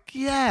 I'm like,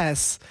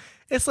 yes.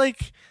 It's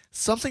like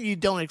something you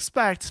don't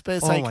expect, but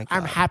it's Oh my like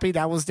I'm God. happy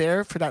that was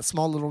there for that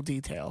small little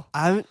detail.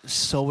 I'm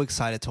so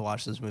excited to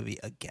watch this movie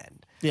again.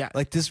 Yeah.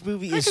 Like this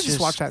movie I is could just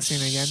watch that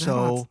scene again.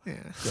 So Yeah.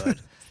 good.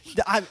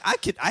 I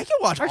could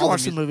watch. I can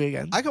watch the movie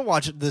again. I could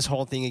watch this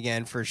whole thing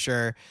again for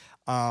sure.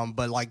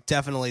 But like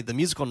definitely the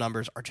musical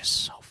numbers are just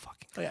so fucking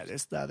Oh yeah,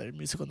 there's the other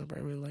musical number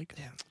I really like.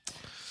 Yeah.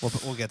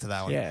 We'll get to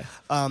that one. Yeah.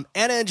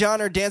 Anna and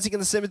John are dancing in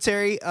the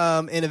cemetery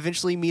and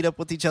eventually meet up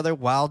with each other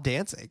while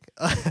dancing.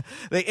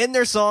 They end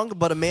their song,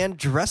 but a man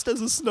dressed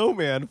as a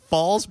snowman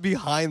falls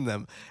behind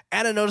them.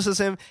 Anna notices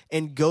him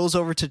and goes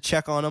over to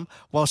check on him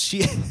while she...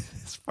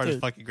 This part is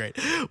Dude. fucking great.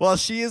 While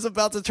she is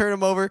about to turn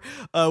him over,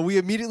 we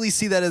immediately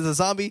see that as a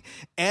zombie.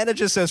 Anna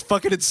just says,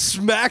 fuck it, and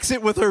smacks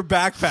it with her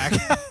backpack.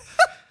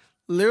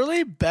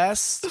 Literally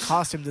best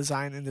costume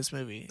design in this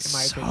movie, in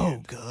my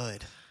opinion. So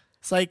good.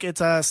 It's like it's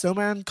a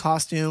snowman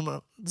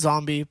costume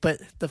zombie, but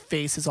the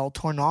face is all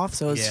torn off,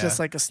 so it's Yeah. just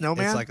like a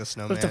snowman. It's like a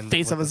snowman with the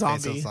face of a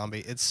zombie.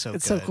 It's so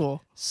It's good. so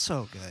cool.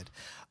 So good.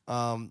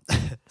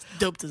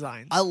 Dope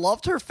design. I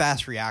loved her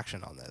fast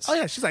reaction on this. Oh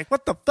yeah, she's like,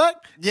 "What the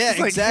fuck?" Yeah, It's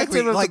like, exactly.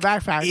 hits him with Like the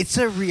backpack. it's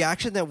a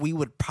reaction that we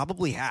would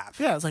probably have.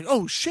 Yeah, it's like,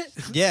 "Oh shit!"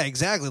 Yeah,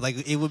 exactly.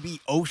 Like it would be,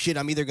 oh shit,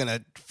 I'm either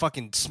gonna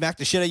fucking smack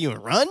the shit out of you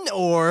and run,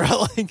 or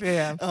like,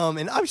 Yeah.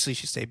 And obviously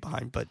she stayed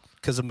behind, but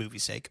because of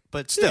movie's sake.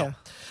 But still,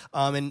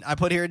 and I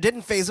put here it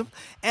didn't phase him.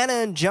 Anna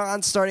and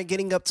John started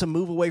getting up to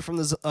move away from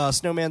the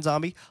snowman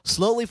zombie.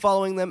 Slowly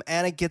following them,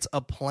 Anna gets a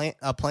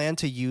plan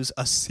to use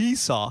a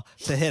seesaw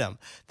to hit him.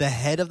 The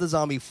head of the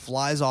zombie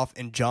flies off,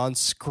 and John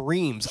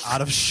screams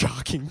out of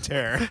shocking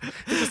terror.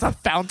 Just a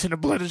fountain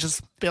of blood is just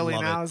spilling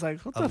Love it. out. I was like,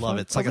 "What the I love fuck?"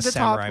 it. It's like Over a the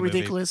samurai top, movie.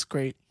 ridiculous,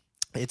 great,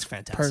 It's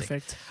fantastic.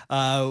 perfect.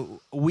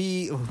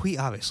 We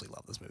obviously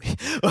love this movie.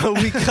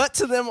 We cut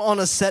to them on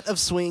a set of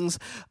swings,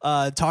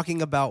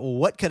 talking about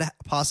what could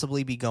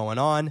possibly be going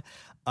on.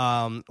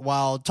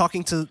 While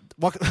talking,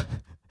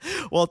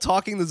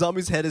 the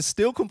zombie's head is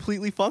still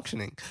completely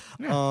functioning.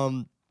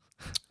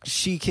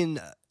 She can.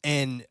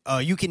 And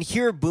you can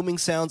hear booming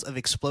sounds of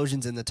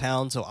explosions in the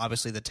town. So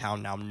obviously the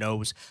town now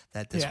knows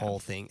that this whole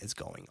thing is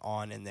going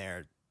on and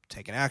they're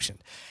taking action.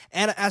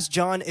 Anna asks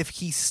John if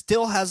he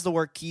still has the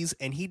work keys,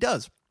 and he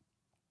does.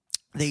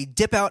 They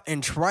dip out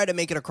and try to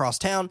make it across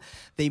town.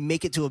 They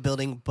make it to a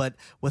building, but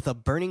with a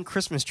burning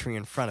Christmas tree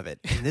in front of it.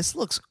 And this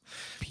looks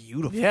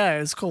beautiful.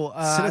 Yeah, it's cool.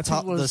 I think The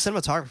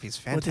cinematography is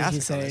what fantastic. did he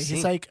on say? this He's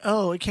scene. like,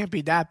 "Oh, it can't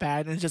be that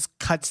bad," and it just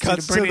cuts to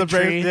Cuts the to burning the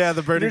burn- tree. yeah,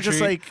 the burning You're just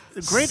tree. like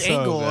a great So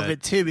angle of good.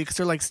 it too, because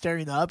they're like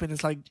staring up and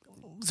it's like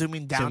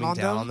zooming down, Zooming on,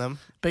 down them, on them.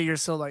 but you're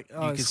still like,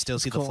 "Oh, You it's can still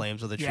see cool." the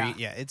flames of the tree. Yeah.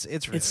 Yeah, it's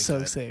really It's so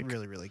good. sick.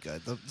 Really, really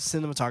good. The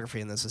cinematography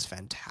in this is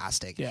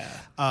fantastic. Yeah.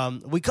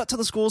 We cut to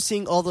the school,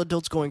 seeing all the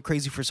adults going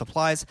crazy for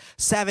supplies.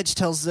 Savage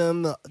tells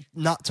them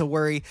not to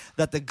worry,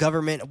 that the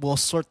government will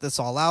sort this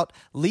all out.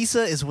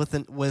 Lisa is with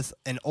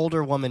an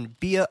older woman,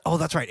 Bia. Oh,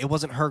 that's right. It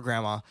wasn't her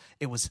grandma.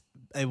 It was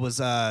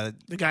The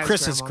guy's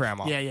Chris's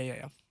grandma.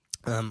 Yeah.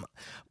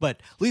 But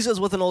Lisa is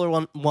with an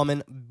older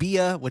woman,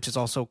 Bia, which is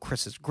also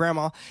Chris's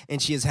grandma, and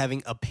she is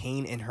having a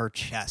pain in her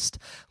chest.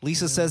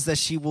 Lisa says that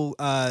she will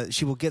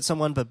get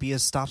someone, but Bia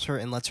stops her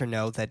and lets her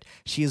know that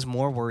she is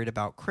more worried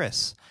about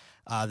Chris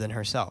than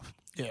herself.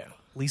 Yeah.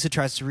 Lisa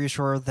tries to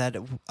reassure her that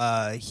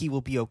he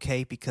will be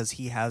okay because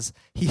he has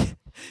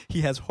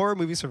horror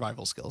movie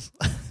survival skills.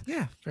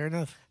 Yeah, fair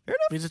enough. Fair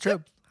enough. He's a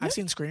trope. I've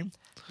seen Scream.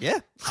 Yeah,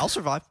 I'll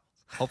survive.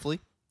 Hopefully.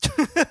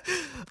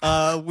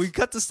 We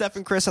cut to Steph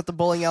and Chris at the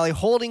bowling alley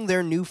holding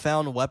their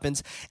newfound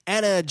weapons.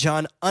 Anna and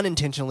John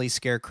unintentionally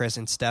scare Chris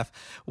and Steph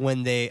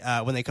when they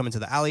come into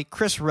the alley.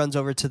 Chris runs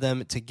over to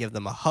them to give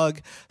them a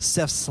hug.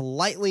 Steph,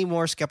 slightly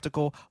more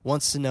skeptical,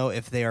 wants to know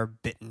if they are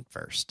bitten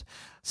first.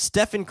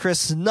 Steph and Chris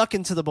snuck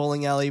into the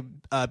bowling alley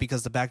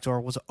because the back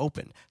door was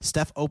open.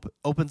 Steph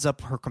opens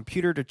up her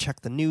computer to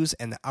check the news,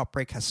 and the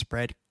outbreak has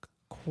spread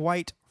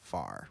quite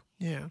far.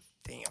 Yeah.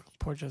 Damn.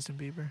 Poor Justin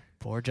Bieber.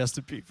 Poor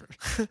Justin Bieber.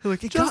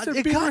 Look, it Justin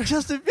got Bieber.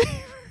 Justin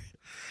Bieber.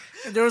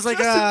 And there was like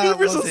Justin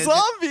Bieber's what a was it?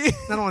 zombie.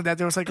 Not only that,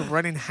 there was like a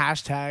running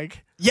hashtag.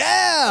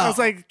 Yeah. I was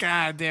like,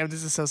 God damn,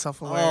 this is so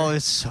self-aware. Oh,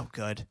 it's so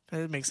good.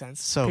 It makes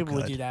sense. So People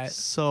good. would do that.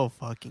 So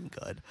fucking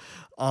good.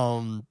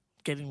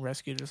 Getting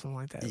rescued or something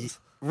like that.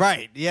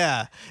 Right.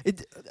 Yeah.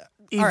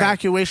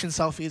 Evacuation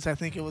selfies, I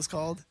think it was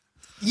called.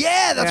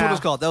 Yeah, that's what Yeah. it was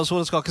called. That was what it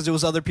was called because it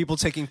was other people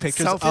taking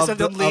pictures Selfies of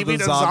them leaving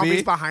the and zombies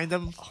zombie. behind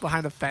them,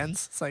 behind a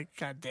fence. It's like,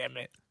 God damn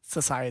it.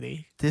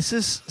 Society. This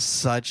is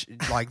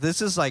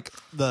this is like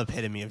the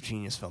epitome of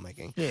genius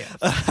filmmaking.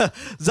 Yeah.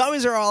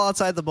 Zombies are all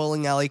outside the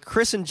bowling alley.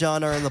 Chris and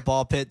John are in the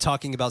ball pit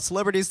talking about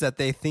celebrities that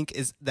they think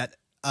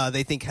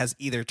has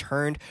either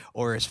turned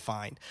or is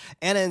fine.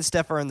 Anna and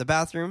Steph are in the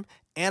bathroom.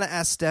 Anna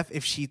asks Steph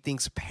if she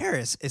thinks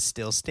Paris is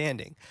still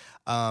standing.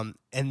 And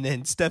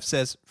then Steph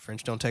says,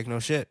 French don't take no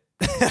shit.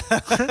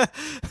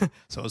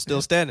 So it's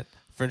still standing.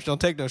 French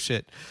don't take no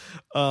shit.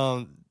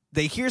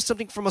 They hear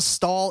something from a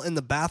stall in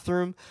the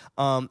bathroom.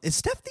 Is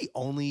Steph the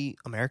only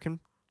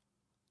American?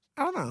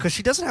 I don't know. Because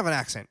she doesn't have an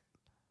accent.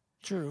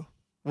 True.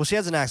 Well, she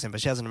has an accent,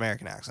 but she has an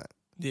American accent.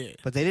 Yeah.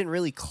 But they didn't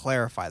really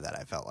clarify that,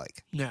 I felt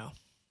like. No.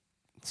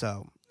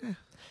 So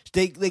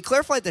they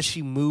clarified that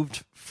she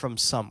moved from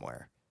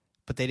somewhere,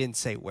 but they didn't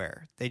say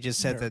where. They just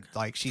said that,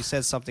 like, she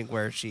said something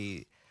where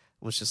she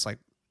was just like,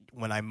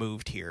 when I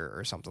moved here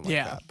or something like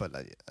that. But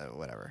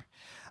whatever.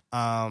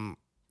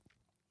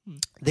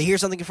 They hear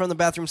something from the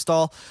bathroom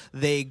stall.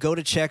 They go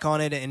to check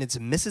on it, and it's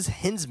Mrs.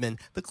 Hinsman,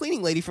 the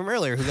cleaning lady from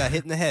earlier, who got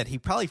hit in the head. He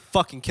probably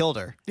fucking killed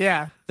her.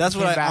 Yeah. That's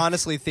what I back.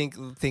 honestly think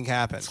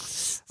happened.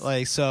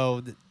 Like,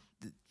 so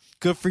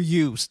good for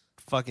you,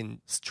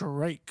 fucking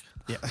Strike.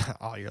 yeah.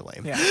 Oh, you're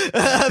lame. Yeah.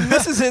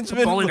 Mrs.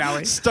 Bowling Hinsman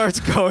alley. starts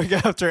going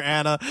after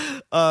Anna.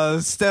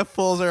 Steph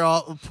pulls her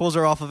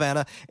off of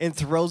Anna and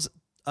throws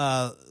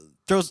her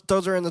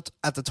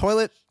at the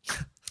toilet.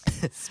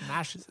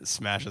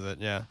 Smashes it,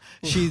 yeah.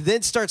 She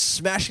then starts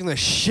smashing the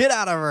shit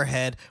out of her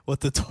head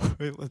with the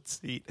toilet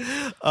seat.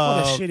 What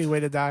a shitty way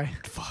to die.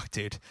 Fuck,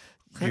 dude.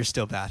 You're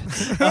still bad.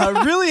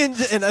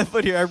 And I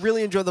put here, I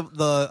really enjoy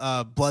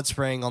the blood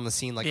spraying on the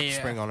scene, like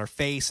spraying on her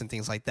face and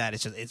things like that.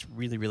 It's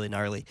really, really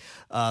gnarly.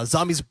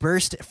 Zombies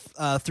burst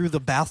through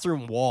the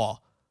bathroom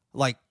wall,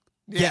 like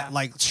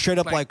like straight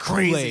up like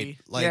Kool-Aid. Crazy.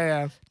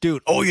 Like,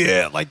 dude, oh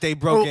yeah, like they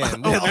broke in.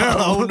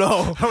 Oh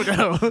no. Oh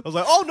no. I was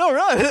like, oh no,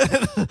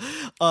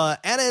 run.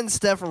 Anna and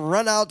Steph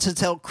run out to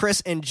tell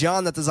Chris and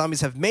John that the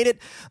zombies have made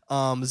it.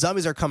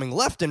 Zombies are coming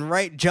left and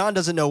right. John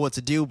doesn't know what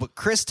to do, but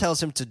Chris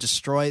tells him to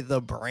destroy the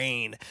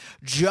brain.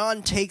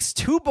 John takes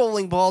 2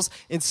 bowling balls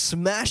and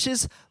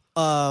smashes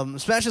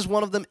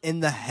one of them in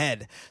the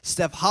head.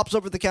 Steph hops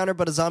over the counter,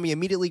 but a zombie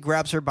immediately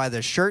grabs her by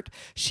the shirt.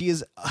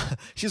 She's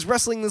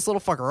wrestling this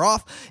little fucker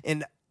off,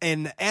 and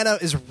Anna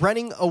is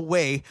running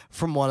away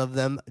from one of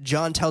them.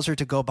 John tells her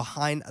to go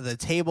behind the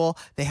table.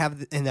 They have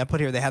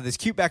this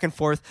cute back and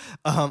forth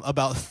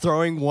about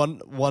throwing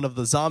one of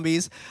the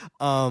zombies.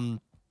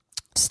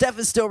 Steph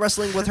is still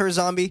wrestling with her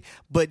zombie,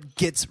 but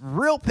gets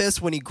real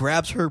pissed when he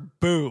grabs her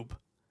boob.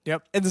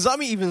 Yep. And the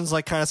zombie even is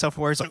like kind of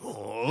self-aware. He's like,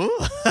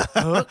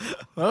 oh.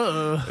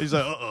 He's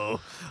like,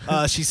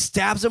 uh-oh. She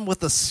stabs him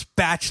with a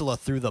spatula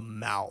through the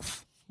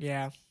mouth.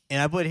 Yeah.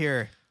 And I put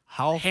here,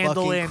 how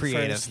fucking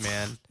creative, first.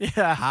 man.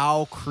 Yeah.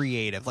 How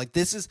creative. Like,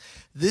 this is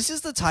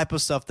the type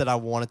of stuff that I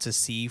wanted to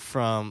see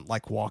from,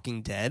 like,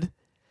 Walking Dead.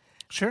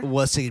 Sure.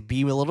 Was to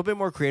be a little bit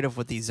more creative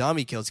with these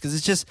zombie kills. Because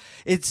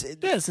it's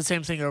the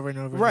same thing over and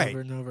over and over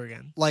and over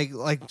again. Like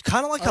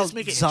kind of like how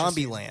make it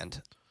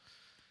Zombieland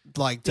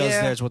like does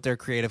theirs with their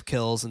creative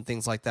kills and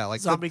things like that.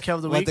 Like Zombie Kill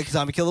of the Week. The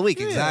Zombie Kill of the Week,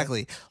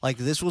 exactly. Like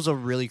this was a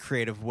really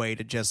creative way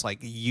to just like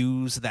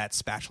use that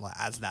spatula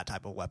as that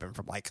type of weapon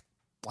from like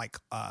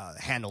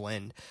handle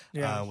in,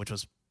 which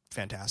was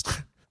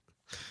fantastic.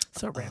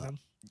 So random.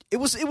 It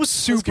was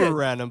super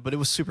random, but it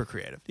was super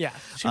creative. Yeah,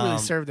 she really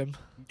served him.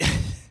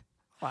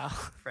 Wow.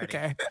 Freddie.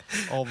 Okay.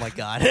 Oh my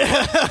god.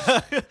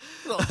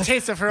 Little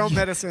taste of her own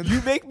medicine.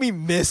 You make me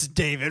miss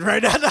David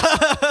right now.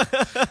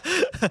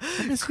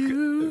 I miss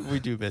you. We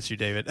do miss you,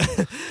 David.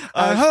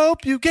 I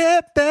hope you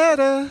get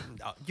better.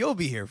 No, you'll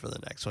be here for the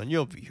next one.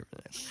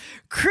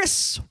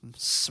 Chris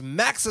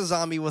smacks a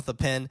zombie with a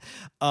pen.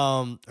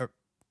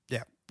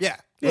 Yeah,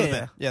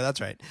 that's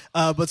right.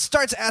 But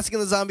starts asking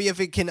the zombie if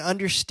it can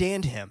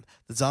understand him.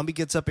 The zombie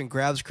gets up and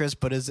grabs Chris,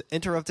 but is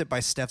interrupted by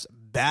Steph's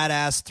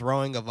badass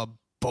throwing of a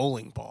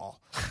bowling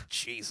ball.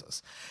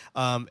 Jesus.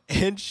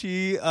 And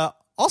she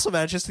also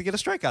manages to get a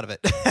strike out of it.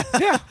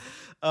 Yeah.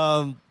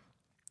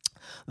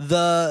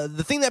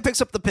 The thing that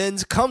picks up the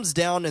pins comes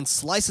down and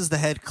slices the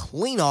head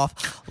clean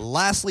off.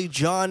 Lastly,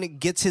 John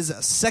gets his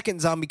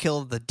second zombie kill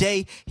of the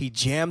day. He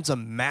jams a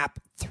map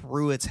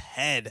through its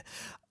head.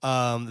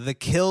 The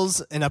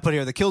kills, and I put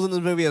here, the kills in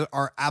this movie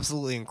are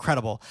absolutely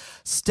incredible.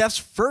 Steph's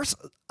first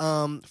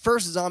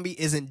zombie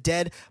isn't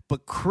dead,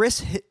 but Chris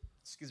hits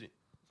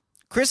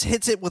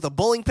it with a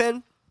bowling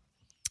pin.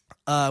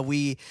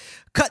 We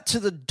cut to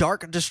the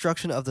dark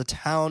destruction of the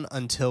town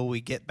until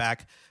we get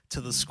back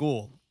to the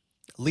school.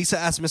 Lisa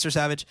asks Mr.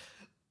 Savage,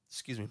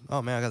 excuse me.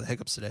 Oh man, I got the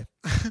hiccups today.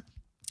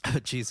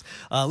 Jeez.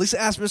 Lisa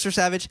asks Mr.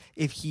 Savage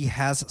if he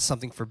has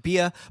something for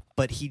Bia,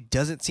 but he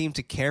doesn't seem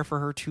to care for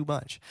her too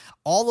much.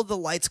 All of the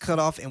lights cut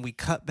off, and we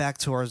cut back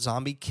to our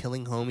zombie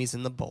killing homies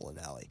in the bowling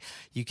alley.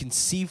 You can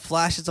see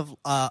flashes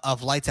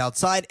of lights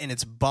outside, and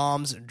it's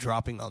bombs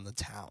dropping on the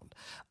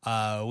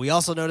town. We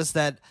also notice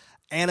that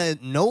Anna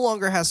no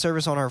longer has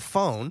service on her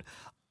phone,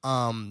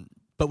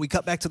 but we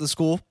cut back to the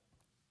school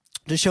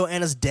to show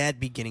Anna's dad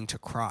beginning to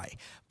cry.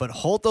 But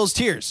hold those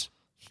tears,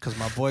 because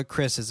my boy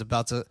Chris is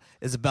about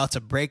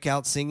to break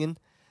out singing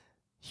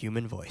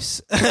Human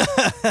Voice.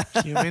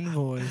 Human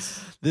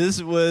Voice.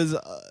 This was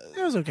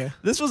It was okay.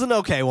 This was an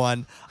okay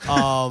one,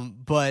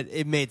 but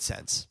it made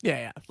sense.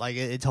 Yeah. Like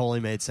it totally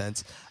made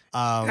sense.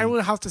 I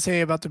would have to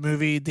say about the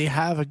movie, they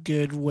have a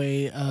good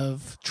way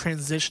of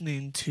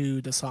transitioning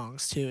to the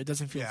songs too. It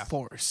doesn't feel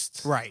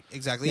forced. Right,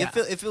 exactly. Yeah.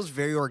 It feels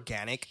very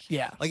organic.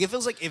 Yeah. Like it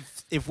feels like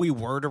if we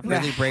were to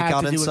really That break had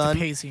out to in do with Sun.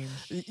 the pacing.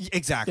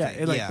 Exactly. Yeah,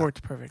 it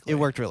worked perfectly. It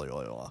worked really,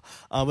 really well.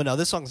 But no,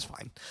 this song is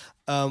fine.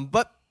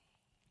 But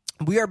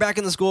we are back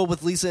in the school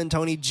with Lisa and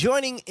Tony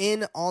joining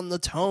in on the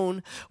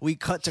tone. We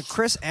cut to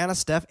Chris, Anna,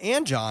 Steph,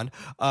 and John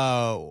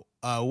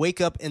wake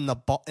up in the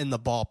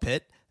ball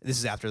pit. This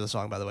is after the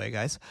song, by the way,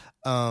 guys.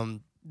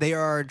 They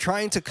are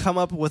trying to come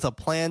up with a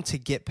plan to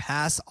get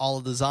past all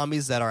of the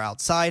zombies that are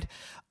outside.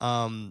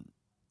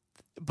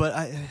 But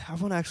I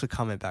want to actually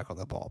comment back on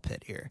the ball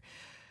pit here.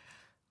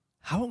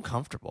 How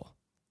uncomfortable.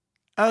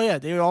 Oh yeah,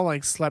 they all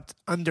like slept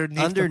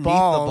underneath the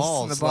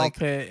balls in the ball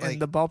pit, and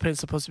the ball pit is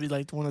supposed to be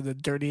like one of the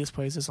dirtiest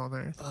places on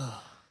earth. Ugh.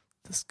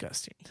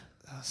 Disgusting.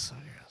 That's so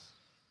gross.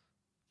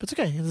 But it's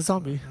okay. It's a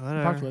zombie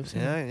apocalypse.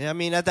 Yeah. I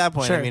mean, at that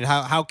point, Sure. I mean,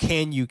 how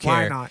can you care?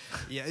 Why not?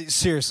 Yeah,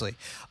 seriously.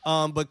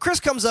 But Chris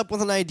comes up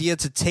with an idea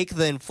to take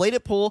the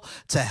inflated pool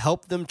to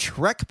help them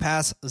trek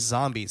past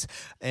zombies.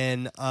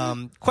 And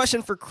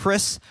question for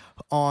Chris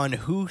on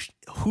who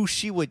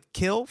she would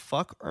kill,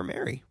 fuck, or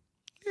marry.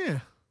 Yeah.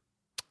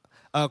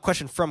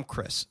 Question from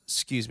Chris,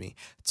 excuse me,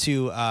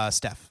 to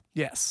Steph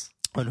Yes.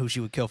 on who she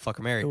would kill, fuck,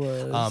 or marry. It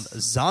was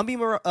Zombie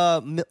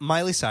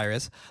Miley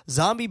Cyrus,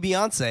 zombie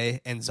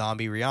Beyonce, and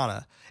zombie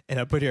Rihanna. And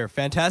I put here,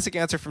 fantastic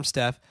answer from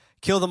Steph.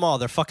 Kill them all.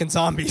 They're fucking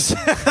zombies.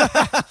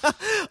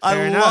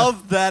 I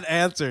love that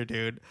answer,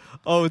 dude.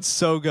 Oh, it's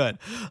so good.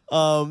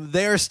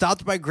 They are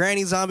stopped by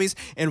granny zombies,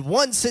 and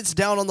one sits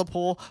down on the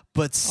pole,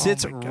 but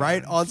sits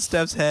right on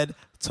Steph's head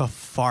to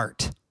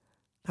fart.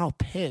 Oh,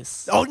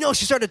 piss. Oh, no,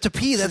 she started to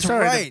pee. That's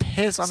right. To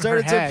piss on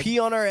started her head. to pee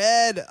on her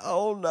head.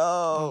 Oh, no.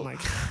 Oh, my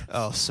God.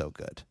 Oh, so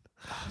good.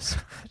 Oh, so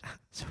good.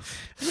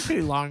 It's a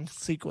pretty long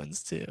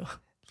sequence, too.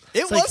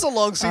 It was a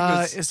long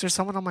sequence. Is there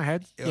someone on my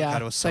head? Yeah.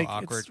 God, it was so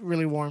awkward. It's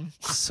really warm.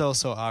 So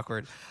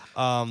awkward.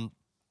 But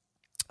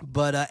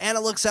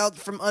Anna looks out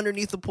from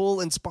underneath the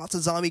pool and spots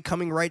a zombie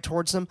coming right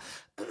towards them.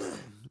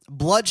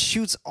 Blood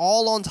shoots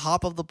all on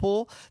top of the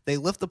pool. They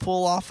lift the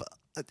pool off.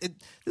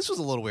 This was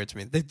a little weird to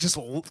me. They just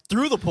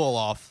threw the pool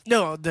off.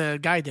 No, the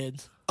guy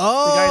did.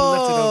 Oh. The guy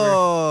lifted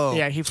over.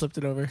 Yeah, he flipped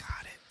it over.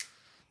 Got it.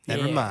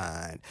 Never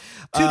mind.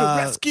 To the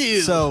rescue.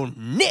 So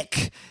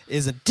Nick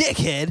is a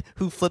dickhead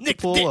who flipped the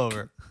pool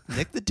over.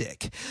 Nick the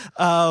Dick.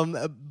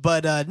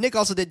 But Nick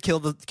also did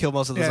kill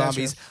most of the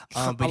zombies.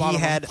 Sure. But he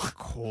had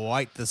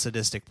quite the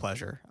sadistic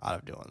pleasure out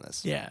of doing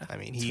this. Yeah. I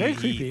mean, it's very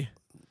creepy.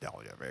 Oh,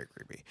 yeah, very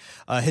creepy.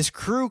 His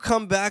crew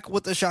come back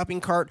with a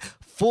shopping cart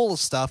full of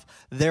stuff.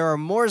 There are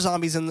more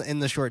zombies in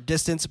the short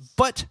distance,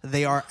 but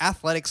they are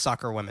athletic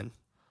soccer women.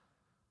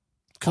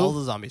 Cool. All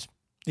the zombies.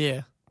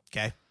 Yeah.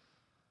 Okay.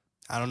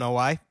 I don't know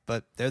why,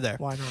 but they're there.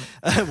 Why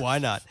not? Why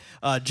not?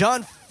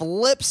 John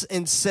flips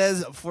and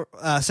says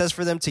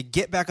for them to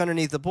get back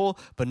underneath the pool,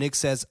 but Nick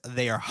says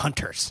they are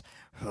hunters.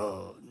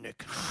 Oh,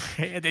 Nick.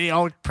 They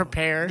all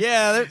prepare.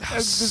 Yeah,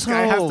 this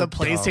guy has the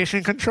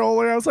PlayStation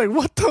controller. I was like,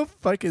 what the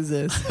fuck is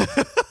this?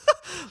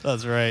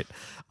 That's right.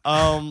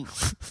 I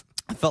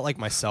felt like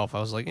myself. I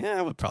was like, yeah,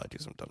 I would probably do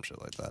some dumb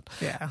shit like that.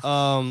 Yeah.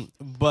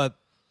 But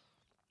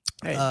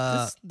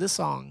hey, this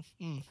song.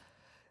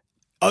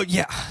 Oh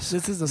yeah,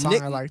 this is the song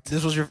Nick, I liked.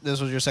 This was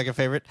your second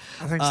favorite.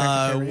 I think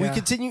second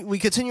favorite. Yeah. We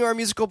continue our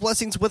musical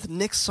blessings with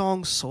Nick's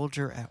song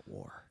 "Soldier at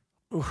War."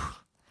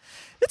 Oof.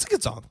 It's a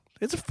good song.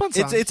 It's a fun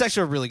song. It's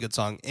actually a really good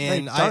song,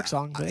 and dark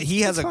song. He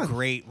has a fun.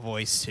 great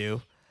voice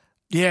too.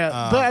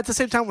 Yeah, but at the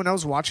same time, when I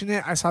was watching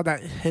it, I saw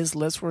that his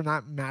lips were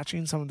not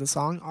matching some of the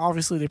song.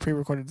 Obviously, they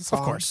pre-recorded the song.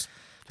 Of course,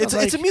 it's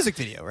a music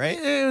video, right?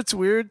 It's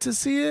weird to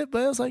see it, but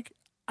it was like,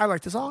 I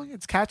like the song.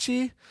 It's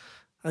catchy.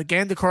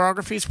 Again, the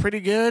choreography is pretty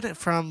good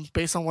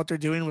based on what they're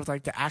doing with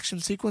like the action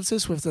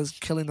sequences with the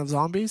killing of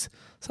zombies.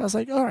 So I was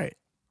like, all right,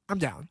 I'm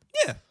down.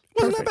 Yeah,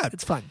 wasn't that bad.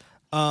 It's fun.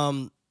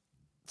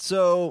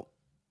 So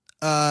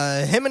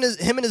him and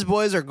his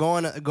boys are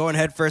going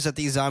head first at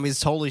these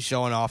zombies, totally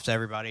showing off to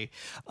everybody.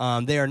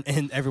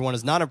 And everyone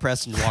is not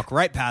impressed and walk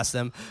right past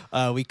them.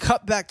 We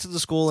cut back to the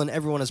school and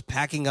everyone is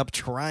packing up,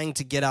 trying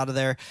to get out of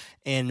there.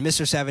 And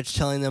Mr. Savage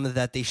telling them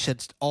that they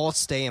should all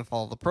stay and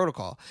follow the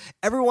protocol.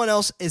 Everyone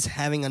else is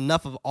having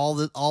enough of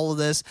all of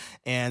this,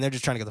 and they're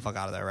just trying to get the fuck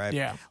out of there, right?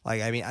 Yeah.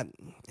 Like, I mean,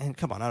 and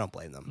come on, I don't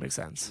blame them. Makes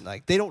sense.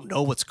 Like, they don't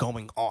know what's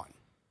going on.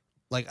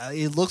 Like,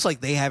 it looks like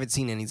they haven't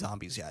seen any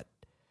zombies yet.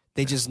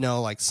 They just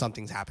know, like,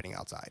 something's happening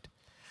outside.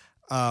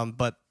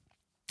 But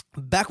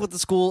back with the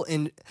school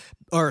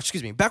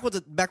back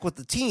with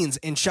the teens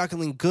in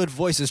shockingly good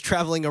voices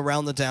traveling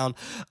around the town.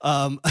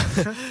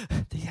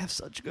 They have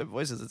such good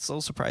voices. It's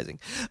so surprising.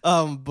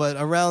 But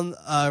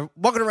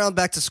walking around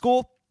back to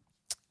school,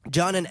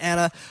 John and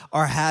Anna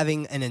are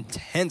having an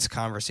intense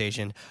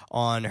conversation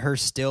on her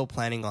still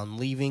planning on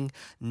leaving.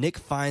 Nick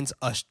finds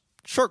a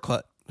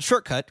shortcut,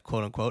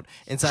 quote unquote,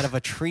 inside of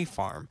a tree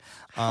farm.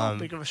 How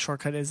big of a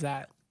shortcut is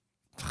that?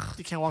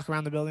 You can't walk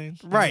around the building.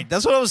 Right.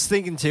 That's what I was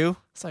thinking too.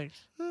 It's like,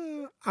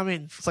 I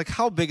mean, it's like,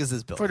 how big is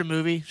this building? For the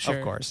movie, sure.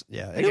 Of course.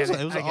 Yeah. It was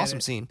an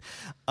awesome scene.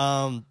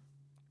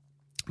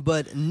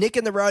 But Nick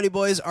and the Rowdy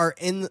Boys are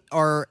in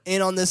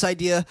on this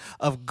idea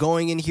of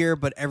going in here,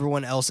 but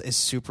everyone else is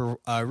super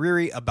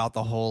reary about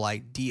the whole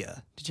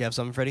idea. Did you have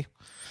something, Freddie?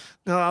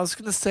 No, I was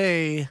going to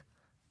say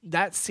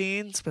that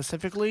scene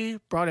specifically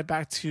brought it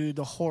back to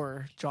the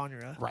horror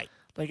genre. Right.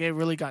 Like, it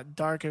really got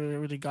dark. It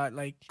really got,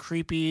 like,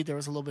 creepy. There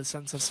was a little bit of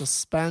sense of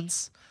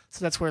suspense.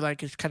 So that's where,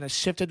 like, it kind of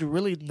shifted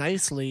really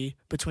nicely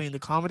between the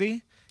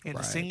comedy and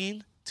the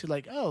singing to,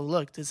 like, oh,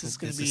 look, this is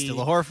going to be... This is still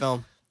a horror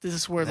film. This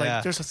is where,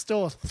 like, there's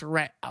still a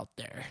threat out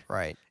there.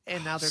 Right.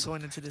 And now they're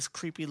going into this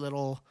creepy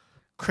little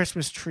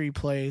Christmas tree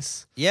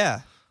place.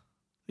 Yeah.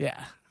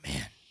 Yeah.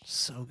 Man,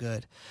 so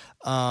good.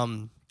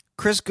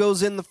 Chris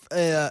goes in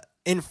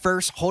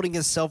first, holding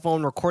his cell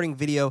phone, recording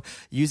video,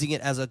 using it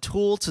as a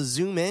tool to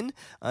zoom in,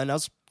 and that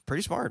was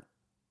pretty smart.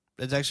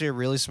 It's actually a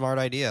really smart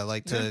idea,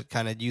 like to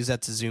kind of use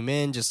that to zoom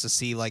in, just to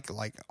see like,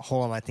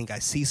 hold on, I think I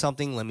see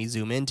something. Let me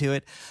zoom into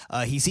it.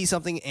 He sees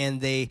something,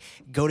 and they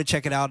go to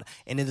check it out,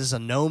 and it is a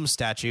gnome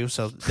statue,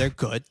 so they're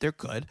good. They're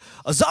good.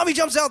 A zombie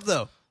jumps out,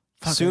 though.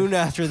 Soon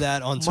after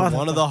that, onto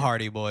one of the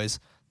Hardy Boys.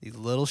 These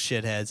little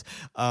shitheads.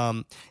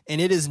 And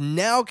it is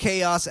now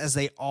chaos as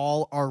they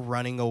all are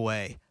running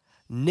away.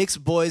 Nick's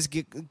boys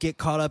get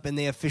caught up, and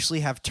they officially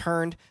have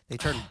turned. They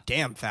turn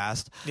damn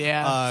fast.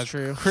 Yeah,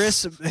 true.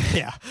 Chris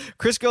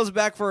goes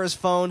back for his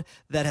phone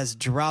that has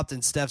dropped,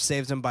 and Steph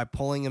saves him by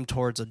pulling him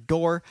towards a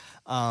door.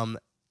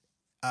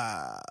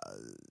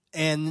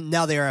 And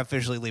now they are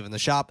officially leaving the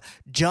shop.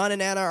 John and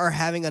Anna are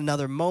having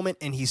another moment,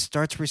 and he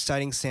starts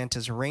reciting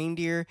Santa's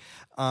reindeer.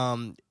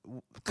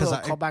 Because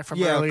call back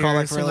from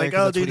earlier. So like,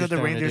 oh, do you know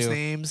the reindeers'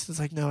 names? It's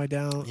like, no, I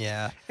don't.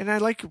 Yeah. And I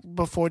like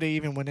before they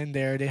even went in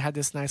there, they had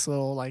this nice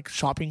little like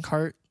shopping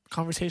cart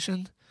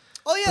conversation.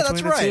 Oh yeah,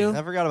 that's right.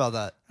 I forgot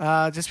about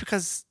that. Just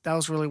because that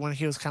was really when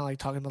he was kind of like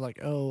talking about like,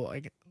 oh,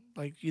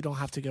 like you don't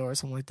have to go or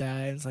something like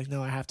that. And it's like,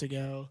 no, I have to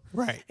go.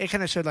 Right. It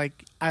kind of showed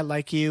like, I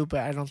like you,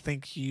 but I don't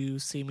think you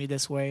see me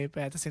this way.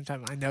 But at the same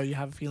time, I know you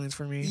have feelings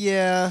for me.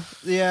 Yeah.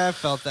 Yeah, I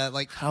felt that.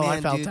 Like,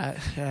 I felt that.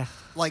 Yeah.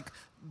 Like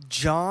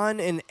John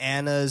and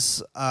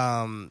Anna's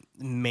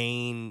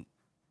main,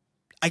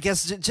 I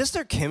guess, just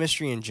their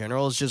chemistry in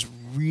general is just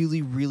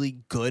really, really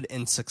good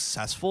and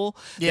successful.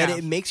 Yeah. That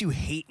it makes you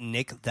hate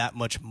Nick that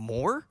much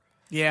more.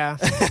 Yeah.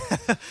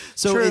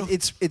 So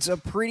it's a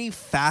pretty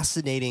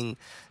fascinating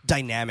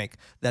dynamic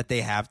that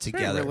they have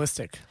together. Very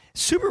realistic.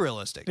 Super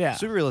realistic. Yeah.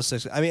 Super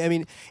realistic. I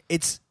mean,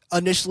 it's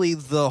initially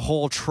the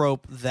whole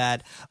trope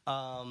that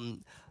my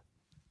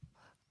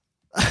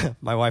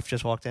wife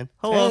just walked in.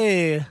 Hello.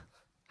 Hey.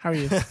 How are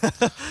you?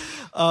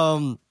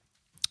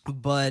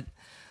 But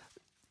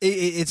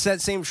it's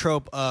that same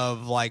trope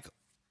of like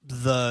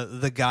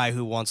the guy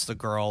who wants the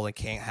girl and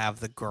can't have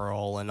the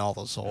girl and all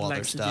this whole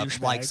other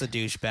stuff. Likes the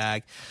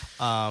douchebag.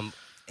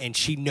 And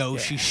she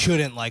knows she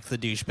shouldn't like the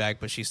douchebag,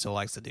 but she still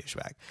likes the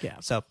douchebag. Yeah.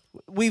 So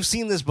we've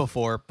seen this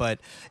before, but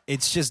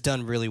it's just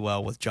done really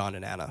well with John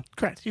and Anna.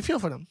 Correct. You feel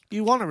for them.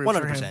 You want to root 100%.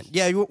 For him.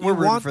 Yeah, we're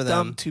rooting for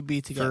them to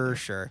be together for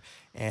sure.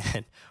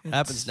 And what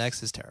happens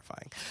next is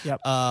terrifying.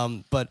 Yep.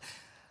 But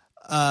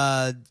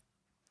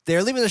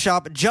they're leaving the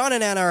shop. John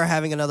and Anna are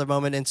having another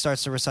moment and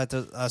starts to recite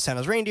the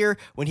Santa's reindeer.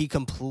 When he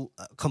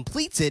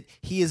completes it,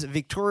 he is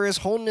victorious,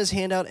 holding his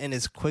hand out, and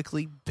is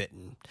quickly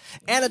bitten.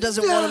 Anna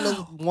doesn't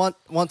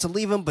want to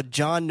leave him, but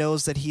John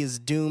knows that he is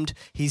doomed.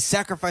 He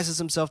sacrifices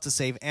himself to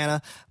save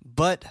Anna,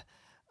 but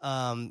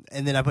and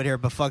then I put here,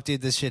 but fuck,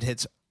 dude, this shit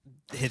hits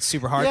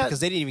super hard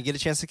because they didn't even get a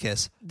chance to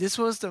kiss. This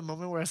was the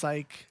moment where it's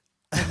like,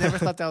 I never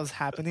thought that was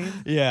happening.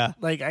 Yeah.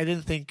 Like, I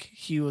didn't think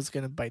he was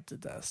going to bite the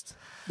dust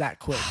that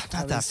quick.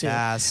 Not that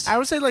fast. I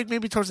would say, like,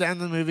 maybe towards the end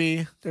of the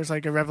movie, there's,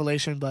 like, a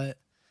revelation, but,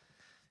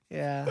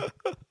 yeah.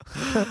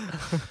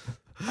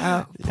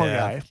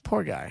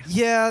 Poor guy.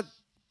 Yeah,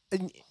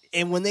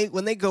 and when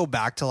they go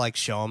back to like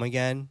show him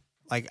again,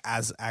 like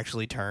as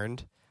actually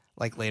turned,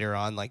 like later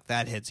on, like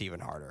that hits even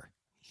harder.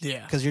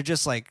 Yeah, Because you're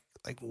just like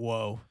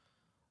whoa,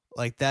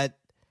 like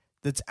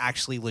that's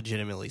actually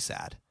legitimately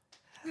sad.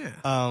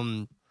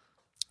 yeah.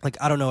 Like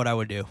I don't know what I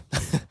would do.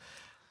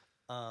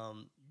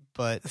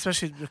 But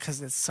Especially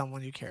because it's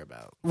someone you care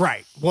about.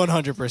 right,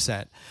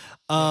 100%.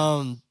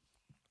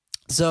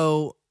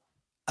 So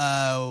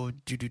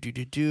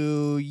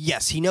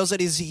yes, he knows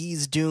that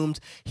he's doomed.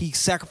 He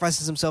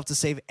sacrifices himself to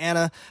save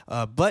Anna,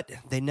 but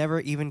they never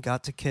even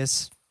got to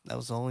kiss. That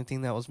was the only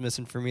thing that was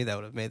missing for me. That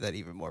would have made that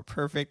even more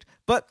perfect.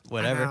 But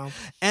whatever.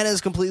 Anna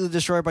is completely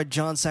destroyed by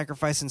John's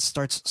sacrifice and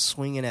starts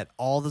swinging at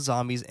all the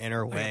zombies in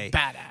her way.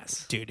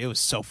 Badass. Dude, it was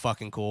so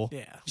fucking cool.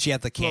 Yeah. She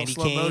had the candy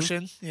slow cane.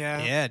 motion.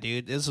 Yeah. Yeah,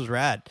 dude, this was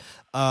rad.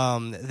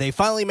 They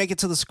finally make it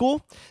to the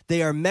school.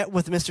 They are met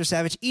with Mr.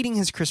 Savage eating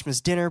his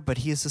Christmas dinner, but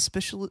he is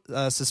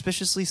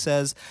suspiciously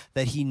says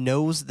that he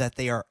knows that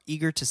they are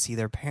eager to see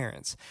their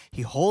parents.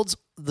 He holds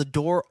the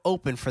door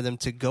open for them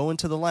to go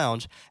into the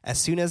lounge. As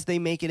soon as they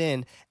make it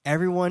in,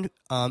 everyone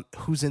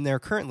who's in there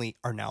currently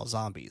are now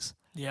zombies.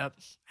 Yep.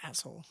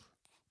 Asshole.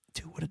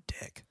 Dude, what a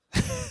dick.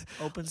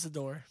 Opens the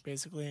door,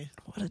 basically.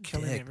 What a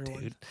killing dick,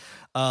 everyone. dude.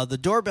 The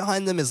door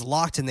behind them is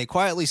locked, and they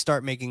quietly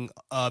start making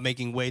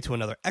way to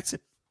another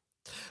exit.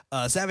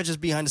 Savage is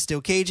behind a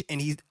steel cage,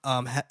 and he's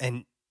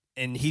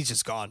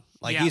just gone.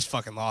 Like he's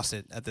fucking lost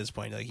it at this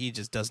point. Like he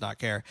just does not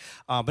care.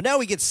 But now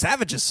we get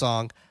Savage's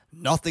song,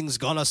 "Nothing's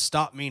Gonna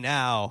Stop Me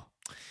Now,"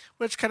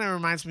 which kind of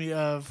reminds me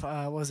of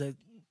what was it,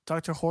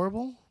 Dr.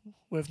 Horrible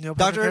with Neil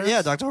Patrick Harris?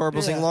 Yeah, Dr.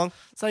 Horrible sing along.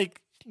 It's like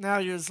now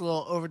you're this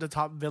little over the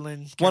top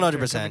villain.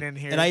 100%. In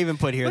here, and I even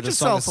put here which the is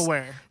song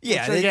self-aware.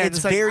 Yeah, which, again, it's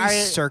very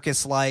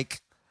circus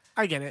like.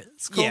 I get it.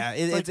 It's cool. Yeah,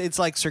 it's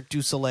like Cirque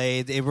du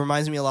Soleil. It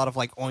reminds me a lot of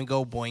like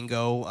Oingo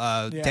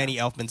Boingo, Danny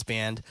Elfman's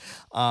band,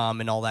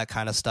 and all that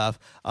kind of stuff.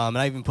 And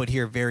I even put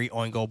here very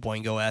Oingo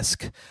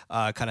Boingo-esque,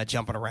 kind of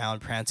jumping around,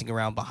 prancing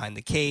around behind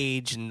the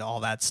cage and all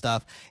that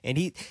stuff. And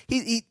he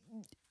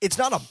it's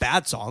not a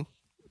bad song.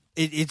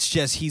 It's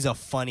just he's a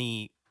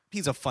funny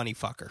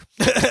fucker.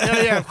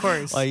 Yeah, of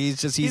course. Like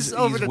he's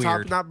over the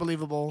weird. top, not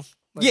believable.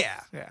 Like,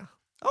 yeah.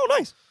 Oh,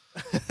 nice.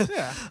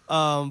 Yeah.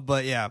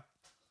 But yeah.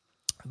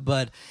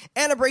 But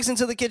Anna breaks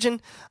into the kitchen.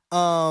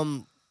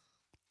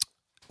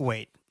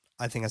 Wait,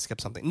 I think I skipped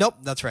something. Nope,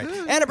 that's right.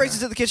 Anna breaks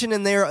into the kitchen,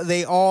 and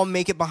they all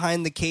make it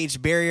behind the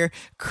cage barrier.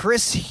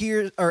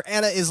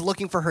 Anna is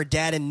looking for her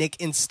dad, and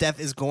Nick and Steph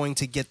is going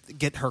to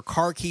get her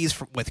car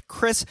keys with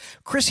Chris.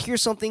 Chris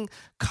hears something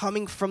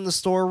coming from the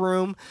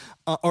storeroom,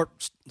 or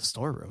the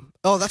storeroom.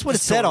 Oh, that's what it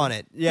said on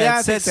it.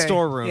 Yeah, it said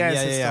storeroom.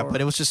 Yeah.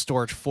 But it was just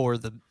storage for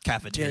the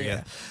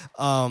cafeteria.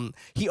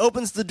 He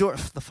opens the door.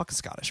 The fucking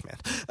Scottish man.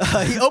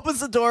 He opens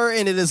the door,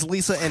 and it is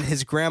Lisa and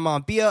his grandma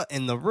Bea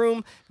in the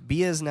room.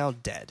 Bea is now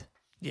dead.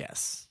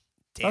 Yes.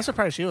 Damn. I was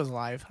surprised she was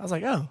alive. I was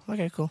like, oh,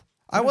 okay, cool.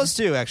 I was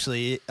too,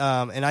 actually.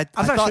 And I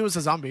thought she was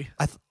a zombie.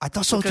 I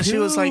thought so because too. she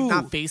was like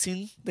not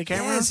facing the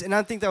camera. Yes, and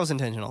I think that was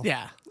intentional.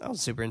 Yeah, that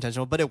was super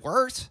intentional, but it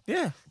worked.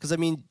 Yeah, because I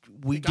mean,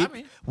 we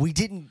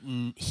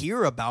didn't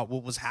hear about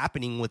what was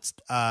happening with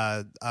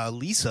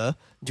Lisa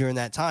during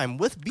that time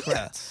with Bea,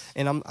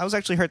 and I was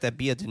actually hurt that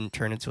Bea didn't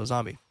turn into a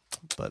zombie,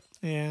 but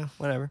yeah,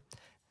 whatever.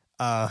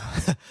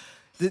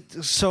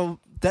 So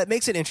that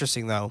makes it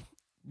interesting though.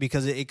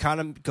 Because it kind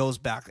of goes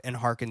back and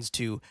harkens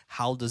to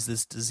how does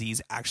this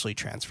disease actually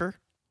transfer?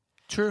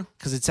 True.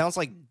 Because it sounds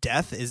like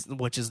death,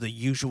 which is the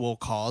usual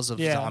cause of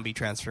zombie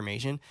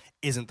transformation,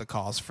 isn't the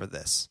cause for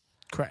this.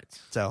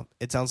 Correct. So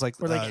it sounds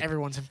like...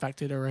 everyone's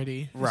infected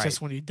already. It's right.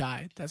 just when you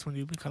die, that's when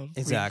you become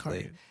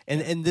exactly.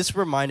 And this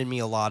reminded me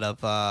a lot of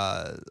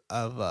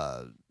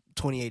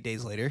 28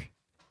 Days Later,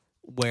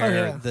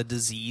 where the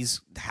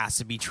disease has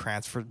to be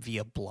transferred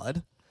via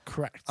blood.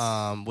 Correct.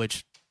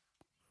 Which...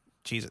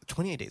 Jesus,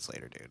 28 Days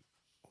Later, dude.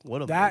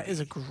 What a That movie. is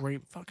a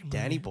great fucking movie.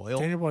 Danny Boyle?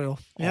 Danny Boyle.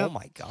 Yep. Oh,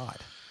 my God.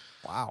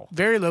 Wow.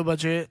 Very low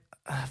budget,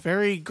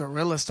 very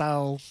guerrilla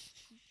style.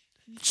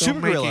 Super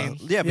guerrilla.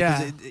 Yeah,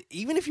 because Yeah.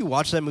 even if you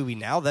watch that movie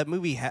now, that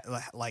movie,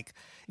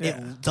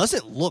 it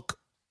doesn't look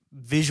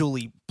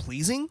visually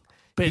pleasing.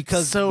 But It's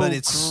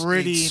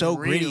gritty. It's so and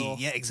gritty. real.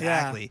 Yeah,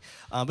 exactly.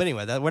 But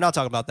anyway, we're not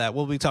talking about that.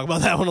 We'll be talking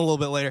about that one a little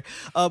bit later.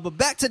 But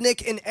back to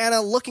Nick and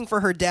Anna looking for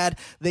her dad.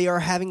 They are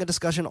having a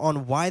discussion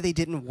on why they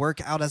didn't work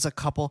out as a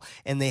couple,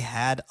 and they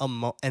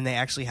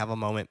actually have a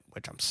moment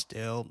which I'm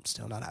still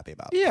not happy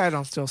about. Yeah, I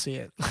don't still see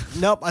it.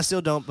 Nope, I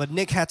still don't. But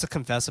Nick had to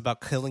confess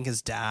about killing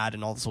his dad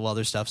and all this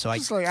other stuff. So I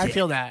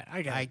feel that.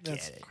 I get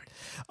it.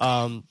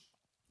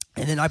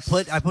 And then I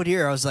put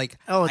here, I was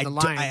like, the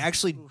line. I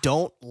actually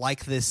don't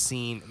like this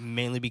scene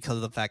mainly because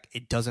of the fact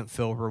it doesn't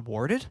feel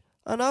rewarded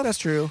enough. That's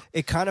true.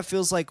 It kind of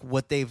feels like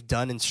what they've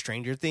done in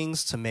Stranger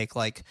Things to make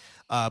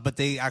but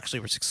they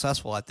actually were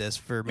successful at this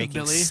for making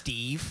Billy?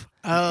 Steve.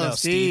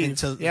 Steve.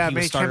 Into, yeah, he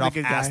was started off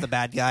as guy. the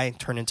bad guy and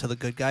turned into the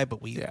good guy,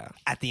 but we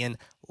at the end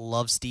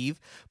love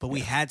Steve. But we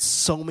had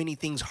so many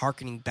things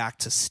harkening back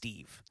to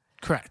Steve.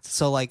 Correct.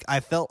 So like I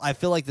feel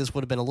like this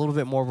would have been a little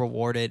bit more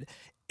rewarded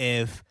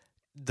if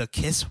the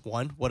kiss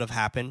one would have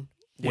happened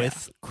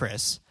with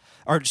Chris,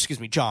 or excuse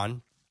me,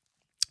 John.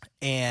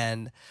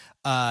 And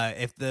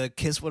if the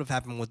kiss would have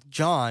happened with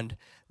John,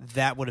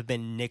 that would have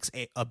been Nick's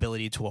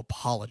ability to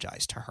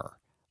apologize to her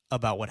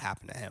about what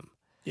happened to him.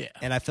 Yeah.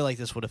 And I feel like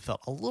this would have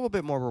felt a little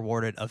bit more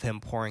rewarded of him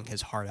pouring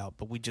his heart out,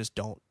 but I just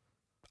don't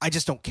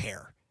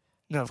care.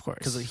 No, of course.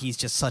 Because he's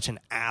just such an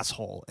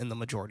asshole in the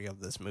majority of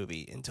this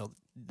movie until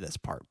this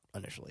part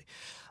initially.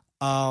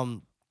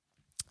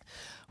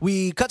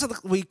 We cut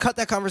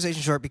that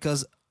conversation short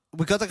because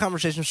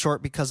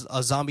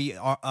zombies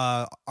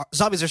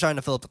are starting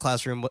to fill up the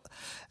classroom.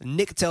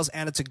 Nick tells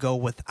Anna to go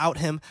without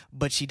him,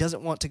 but she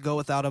doesn't want to go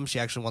without him. She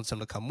actually wants him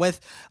to come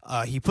with.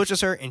 He pushes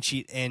her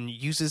and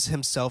uses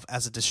himself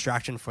as a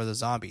distraction for the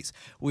zombies.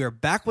 We are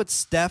back with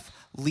Steph,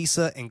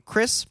 Lisa, and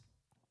Chris.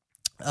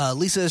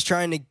 Lisa is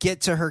trying to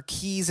get to her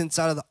keys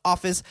inside of the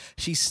office.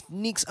 She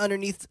sneaks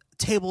underneath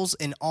tables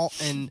and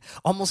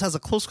almost has a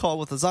close call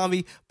with a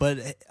zombie,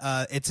 but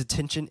its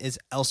attention is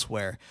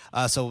elsewhere.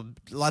 So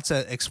let's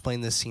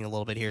explain this scene a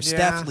little bit here. Yeah.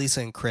 Steph,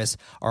 Lisa, and Chris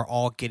are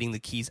all getting the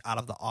keys out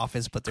of the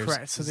office, but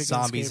there's so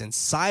zombies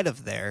inside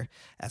of there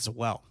as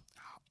well.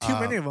 Too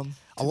many of them.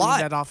 A lot.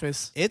 That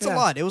office. It's a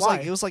lot. It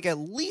was like at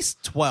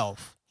least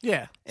 12.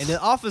 Yeah, and the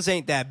office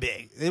ain't that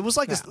big. It was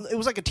like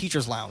a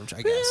teacher's lounge, I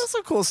guess. Yeah, it's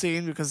a cool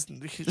scene because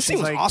she's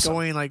like awesome.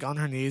 going like on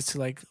her knees to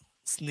like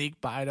sneak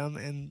by them,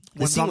 and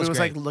one zombie was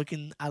like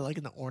looking at like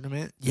an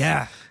ornament.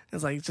 Yeah,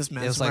 it's like just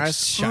mesmerized. It was like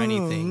shiny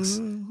things.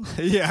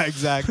 Yeah,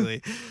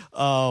 exactly.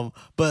 But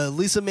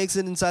Lisa makes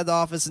it inside the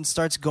office and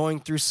starts going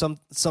through some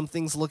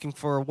things looking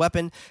for a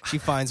weapon. She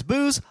finds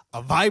booze,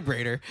 a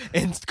vibrator,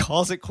 and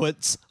calls it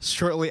quits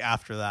shortly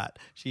after that.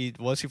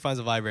 Once she finds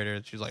a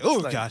vibrator, she's like,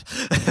 "Oh god!"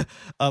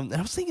 And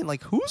I was thinking,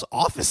 like, whose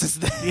office is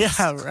this?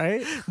 Yeah,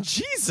 right.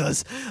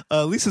 Jesus.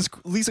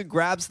 Lisa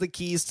grabs the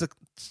keys to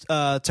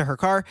her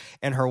car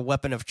and her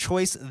weapon of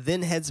choice,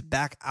 then heads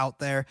back out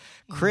there.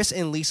 Chris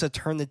and Lisa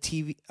turn the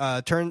TV.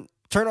 Turn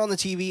on the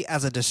TV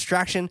as a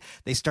distraction.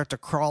 They start to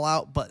crawl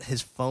out, but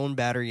his phone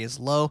battery is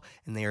low,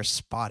 and they are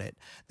spotted.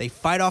 They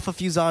fight off a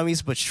few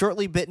zombies, but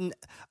shortly, one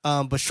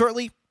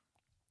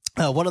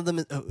of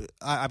them,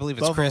 I believe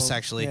it's both Chris,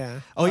 actually. Yeah.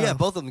 Oh, yeah,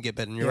 both of them get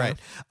bitten. You're right.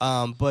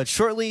 But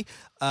shortly,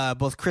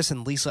 both Chris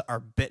and Lisa are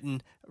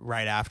bitten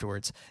right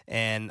afterwards.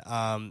 And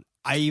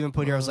I even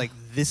put here, I was like,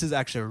 this is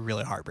actually a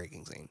really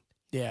heartbreaking scene.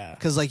 Yeah.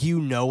 Because, like,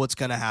 you know what's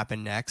going to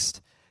happen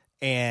next.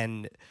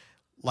 And...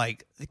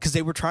 like, because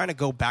they were trying to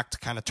go back to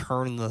kind of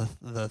turn the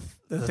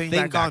thing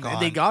back on.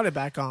 And they got it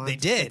back on. They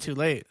did. Too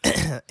late.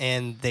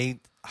 And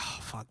oh,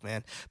 fuck,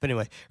 man. But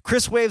anyway,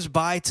 Chris waves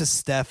bye to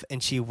Steph,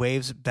 and she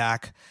waves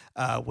back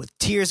with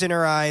tears in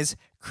her eyes.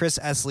 Chris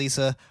asks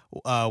Lisa,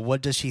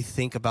 what does she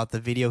think about the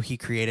video he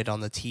created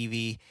on the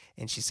TV?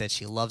 And she said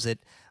she loves it.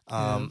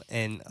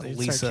 And they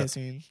Lisa, start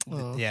kissing.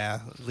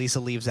 Lisa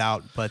leaves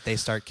out, but they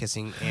start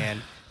kissing.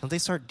 And don't they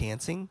start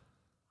dancing?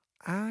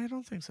 I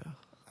don't think so.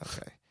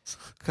 Okay.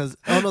 Because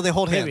they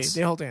hold hands. Maybe.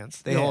 They hold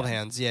hands. They hold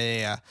hands.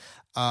 Yeah.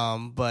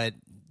 But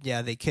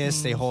yeah, they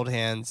kiss. They hold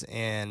hands,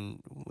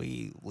 and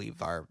we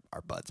leave our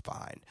butts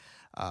behind.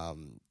 God,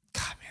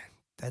 man,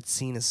 that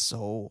scene is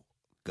so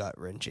gut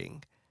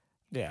wrenching.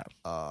 Yeah.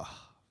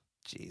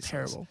 Jesus.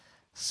 Terrible.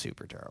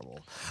 Super terrible.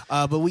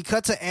 But we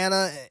cut to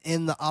Anna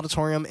in the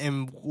auditorium,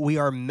 and we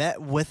are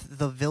met with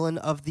the villain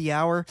of the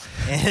hour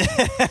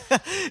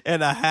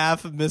and a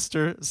half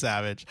Mr.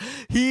 Savage.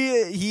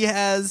 He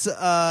has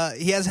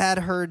had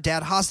her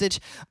dad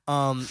hostage,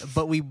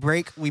 but we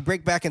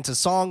break back into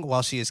song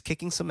while she is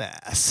kicking some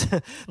ass.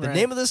 The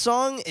name of the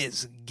song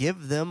is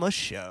 "Give Them a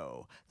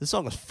Show." This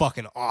song was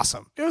fucking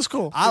awesome. It was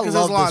cool. I because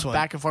love there's a lot this of one.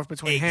 back and forth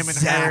between him and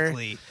her.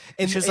 Exactly.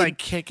 And she's like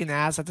kicking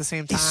ass at the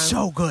same time. It's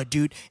so good,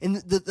 dude. And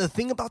the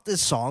thing about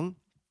this song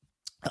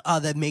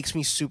that makes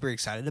me super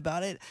excited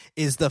about it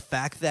is the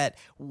fact that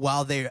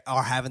while they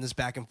are having this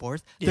back and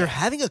forth, they're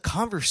having a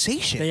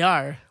conversation. They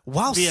are.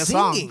 While via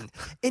singing. Song.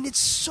 And it's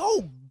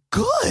so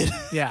good.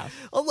 Yeah.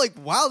 I'm like,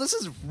 wow, this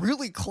is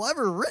really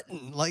clever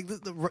written. Like,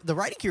 the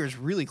writing here is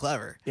really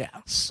clever. Yeah.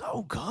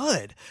 So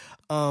good.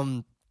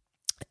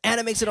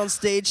 Anna makes it on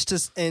stage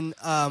and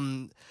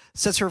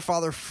sets her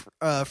father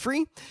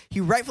free.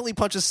 He rightfully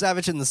punches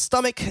Savage in the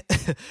stomach.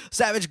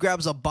 Savage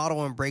grabs a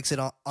bottle and breaks it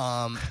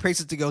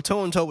to go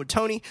toe and toe with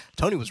Tony.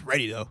 Tony was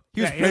ready though.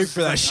 He was ready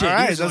for that shit. All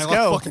right, let's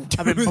go.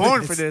 I've been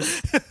born for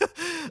this.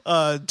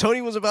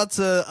 Tony was about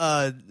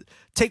to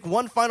take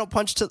one final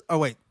punch to. Oh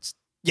wait,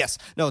 yes,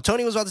 no.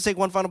 Tony was about to take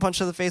one final punch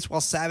to the face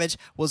while Savage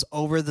was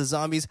over the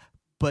zombies,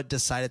 but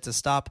decided to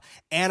stop.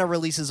 Anna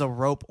releases a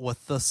rope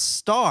with the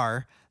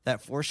star that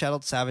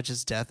foreshadowed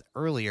Savage's death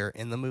earlier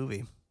in the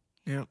movie.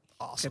 Yep.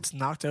 Awesome. Gets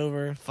knocked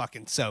over.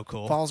 Fucking so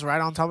cool. Falls right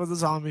on top of the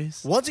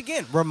zombies. Once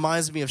again,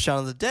 reminds me of Shaun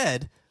of the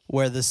Dead,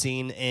 where the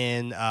scene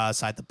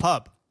inside the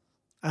pub.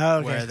 Oh,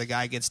 okay. Where the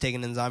guy gets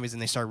taken in zombies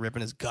and they start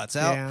ripping his guts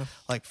out. Yeah.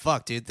 Like,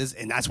 fuck, dude.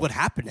 And that's what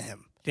happened to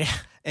him. Yeah.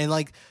 And,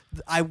 like,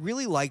 I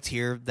really liked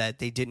here that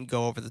they didn't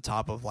go over the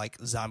top of, like,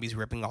 zombies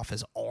ripping off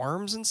his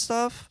arms and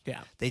stuff.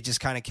 Yeah. They just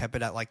kind of kept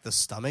it at, like, the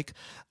stomach.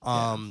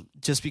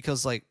 Just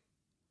because, like,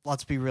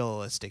 let's be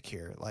realistic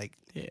here. Like,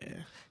 Yeah.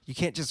 you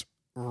can't just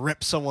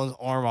rip someone's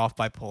arm off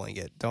by pulling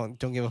it. Don't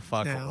give a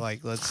fuck. No.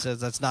 Like,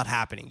 that's not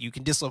happening. You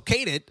can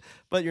dislocate it,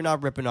 but you're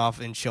not ripping off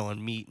and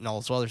showing meat and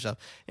all this other stuff.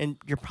 And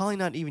you're probably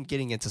not even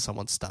getting into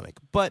someone's stomach.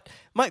 But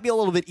might be a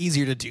little bit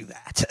easier to do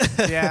that.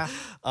 Yeah.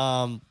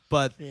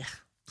 But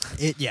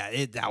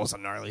Yeah. that was a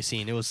gnarly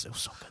scene. It was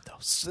so good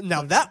though.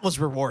 Now that was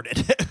rewarded.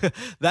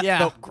 That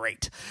felt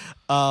great.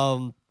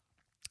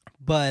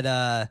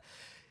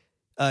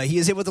 He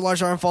is hit with a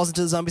large arm, falls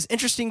into the zombies.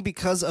 Interesting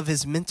because of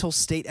his mental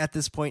state at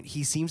this point,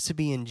 he seems to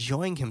be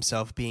enjoying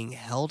himself being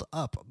held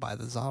up by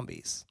the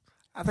zombies.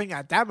 I think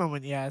at that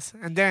moment, yes.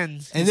 And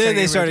then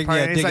they started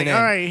digging like, in.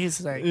 All right,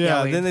 he's like, Yeah,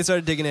 yelling. then they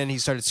started digging in. He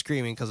started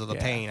screaming because of the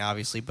Yeah. pain,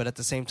 obviously. But at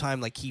the same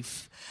time, like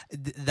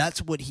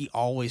that's what he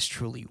always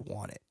truly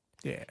wanted.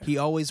 Yeah. He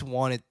always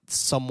wanted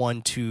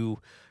someone to,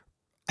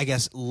 I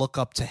guess, look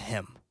up to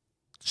him.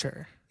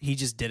 Sure. He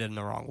just did it in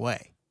the wrong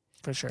way.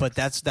 For sure. But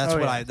that's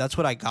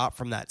what I got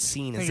from that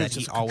scene is that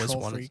he always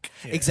wanted freak.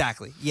 Yeah.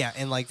 exactly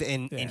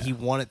and he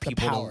wanted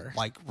people to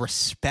like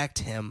respect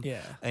him.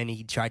 Yeah. And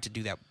he tried to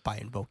do that by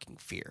invoking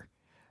fear,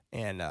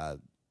 and I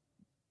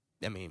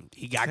mean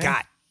he got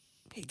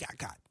he got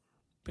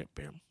Bam,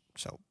 bam.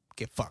 so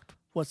get fucked.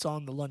 What's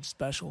on the lunch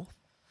special?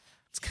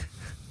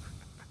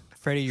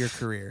 Freddie, your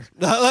career.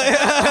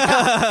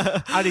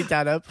 I'd eat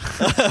that up.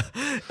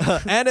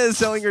 Anna is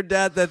telling her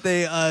dad that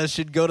they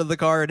should go to the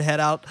car and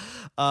head out.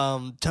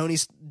 Tony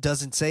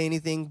doesn't say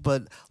anything,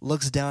 but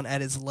looks down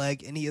at his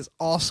leg, and he is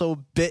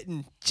also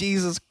bitten.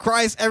 Jesus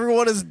Christ,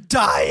 everyone is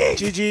dying.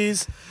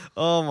 GG's.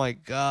 Oh my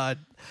God.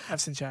 I've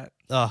seen chat.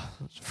 Oh,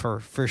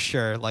 for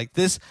sure. Like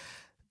this.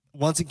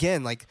 Once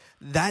again, like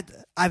that,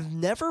 I've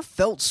never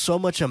felt so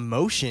much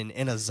emotion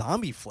in a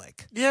zombie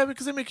flick. Yeah,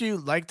 because they make you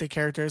like the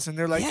characters, and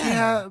they're like,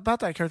 yeah about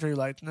that character you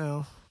like.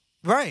 No.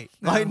 Right.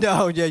 No. I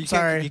know. Yeah, you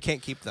Sorry.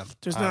 can't keep them.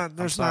 There's not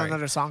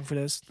another song for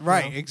this.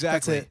 Right, No,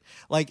 exactly. That's it.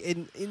 Like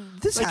in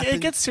this Like happens,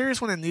 it gets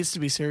serious when it needs to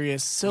be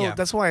serious. So Yeah.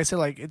 that's why I say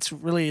like it's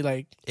really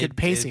like good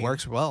pacing. It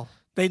works well.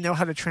 They know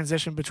how to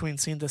transition between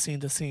scene to scene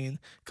to scene,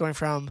 going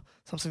from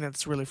something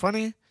that's really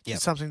funny Yep.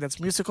 to something that's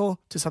musical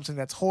to something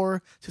that's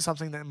horror to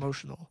something that's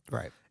emotional.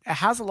 Right. It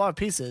has a lot of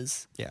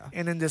pieces. Yeah.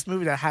 And in this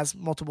movie that has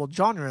multiple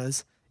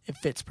genres, it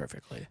fits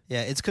perfectly.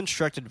 Yeah, it's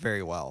constructed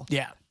very well.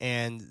 Yeah.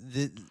 And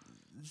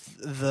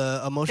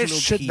the emotional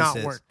It should pieces,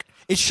 not work.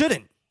 It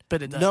shouldn't.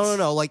 But it does.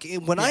 No. Like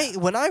when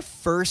I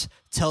first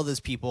tell this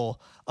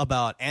people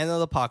about Anna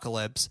the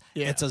Apocalypse,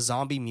 it's a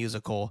zombie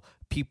musical.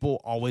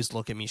 People always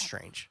look at me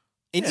strange.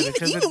 And Yeah,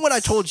 because even when I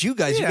it's- told you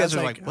guys, you yeah, guys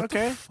it's are like, like, "What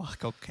okay. the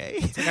fuck?" Okay.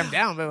 It's like I'm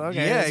down, but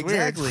okay. Yeah, it's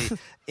weird. exactly.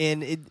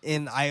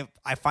 and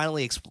I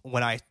finally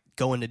when I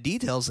go into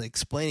details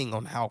explaining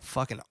on how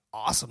fucking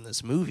awesome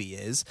this movie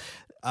is,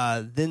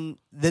 then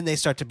they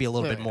start to be a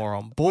little bit more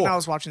on board. When I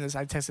was watching this,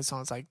 I texted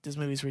someone. It's like, this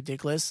movie's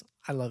ridiculous.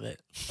 I love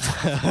it.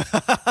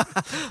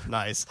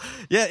 Nice.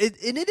 Yeah,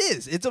 it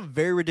is. It's a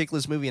very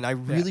ridiculous movie, and I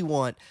really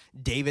want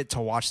David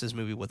to watch this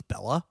movie with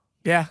Bella.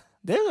 Yeah.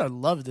 They would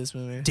love this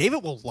movie.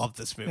 David will love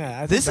this movie. Yeah, I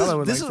think this Bella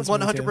would is like this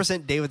movie,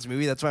 100% David's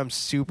movie. That's why I'm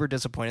super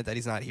disappointed that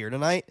he's not here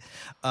tonight,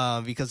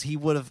 because he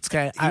would have.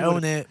 Okay, I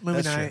own it.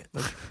 Movie That's night.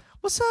 true.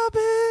 What's up,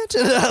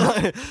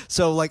 bitch?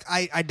 So, like,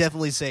 I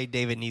definitely say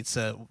David needs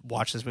to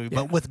watch this movie,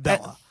 but with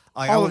Bella.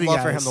 I All would of you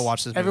love for guys, him to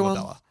watch this movie everyone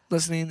with Bella.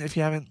 listening, if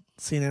you haven't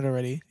seen it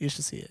already, you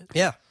should see it.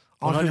 Yeah,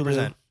 On 100%.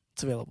 Hulu,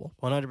 it's available.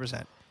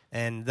 100%.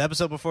 And the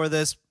episode before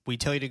this, we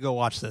tell you to go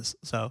watch this.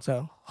 So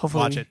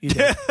hopefully watch it. you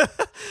did.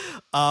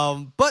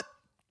 But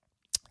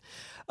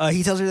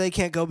he tells her they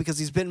can't go because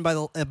he's bitten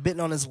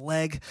on his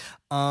leg.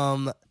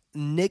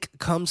 Nick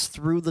comes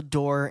through the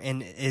door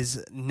and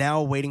is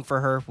now waiting for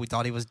her. We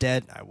thought he was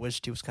dead. I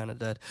wished he was kind of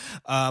dead.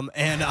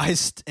 And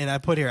I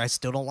put here, I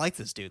still don't like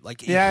this dude.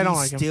 Like, Yeah, I don't he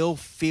like him. still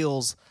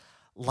feels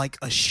like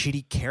a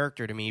shitty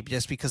character to me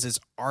just because his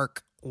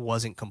arc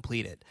wasn't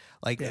completed.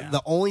 Like,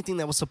 the only thing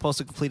that was supposed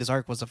to complete his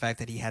arc was the fact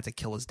that he had to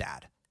kill his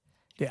dad.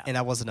 Yeah. And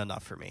that wasn't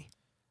enough for me.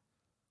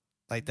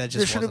 Like, that just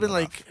There should have been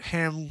wasn't enough. like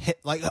him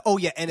Like, oh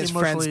yeah, and his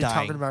friends emotionally dying.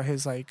 talking about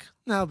his like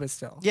no, but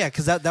still. Yeah,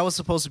 because that was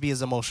supposed to be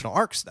his emotional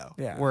arcs, though.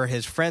 Yeah. Where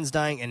his friends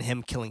dying and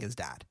him killing his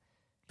dad.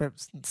 But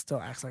it still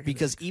acts like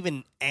Because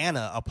even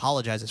Anna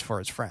apologizes for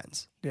his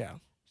friends. yeah.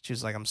 She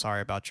was like, "I'm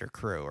sorry about your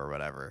crew" or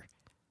whatever.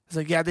 It's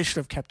like they should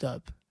have kept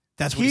up.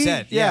 That's what he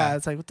said. Yeah,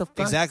 it's like what the fuck?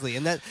 Exactly,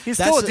 and He's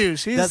that's still a the-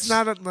 douche. that's-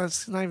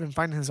 That's not even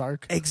finding his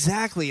arc.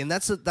 Exactly, and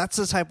that's the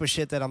type of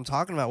shit that I'm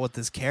talking about with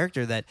this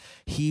character, that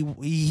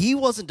he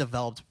wasn't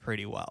developed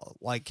pretty well.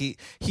 Like he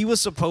was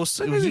supposed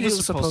to. Maybe He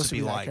was supposed to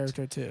be that liked.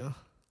 character too.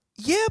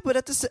 Yeah, but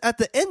at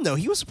the end though,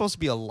 he was supposed to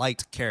be a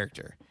liked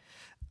character.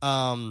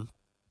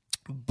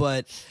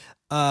 But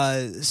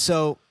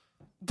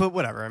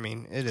whatever. I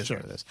mean, it is what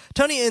it is.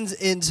 Tony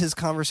ends his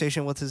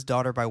conversation with his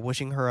daughter by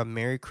wishing her a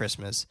Merry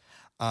Christmas,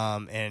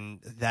 and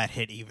that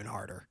hit even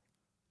harder.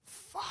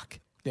 Fuck.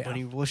 Yeah. When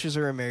he wishes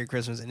her a Merry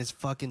Christmas, and it's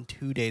fucking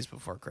 2 days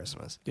before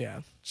Christmas.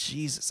 Yeah.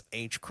 Jesus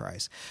H.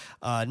 Christ.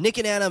 Nick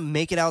and Anna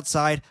make it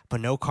outside,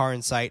 but no car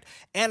in sight.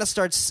 Anna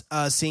starts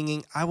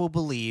singing I Will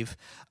Believe,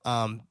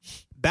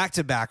 back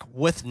to back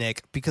with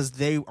Nick because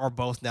they are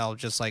both now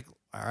just like,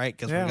 all right,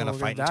 guess we're gonna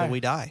fight until we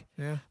die.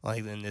 Yeah.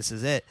 Like, then this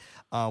is it.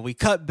 We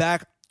cut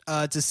back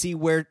to see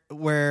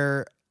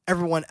where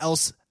everyone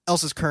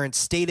else's current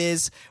state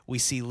is. We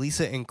see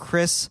Lisa and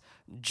Chris,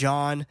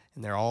 John,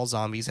 and they're all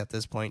zombies at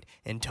this point,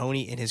 and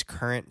Tony in his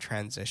current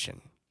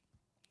transition.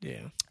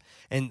 Yeah.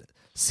 And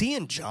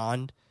seeing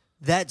John,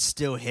 that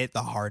still hit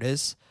the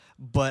hardest,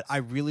 but I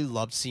really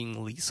loved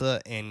seeing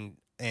Lisa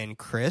and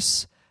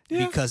Chris.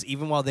 Yeah. Because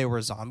even while they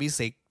were zombies,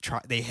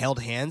 they held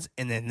hands,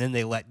 and then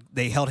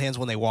they held hands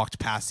when they walked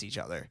past each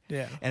other.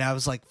 Yeah. And I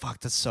was like,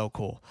 "Fuck, that's so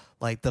cool!"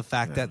 Like the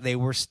fact that they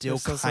were still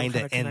kind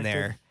of in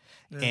there,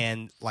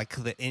 and like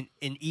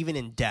even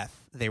in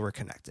death, they were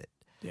connected.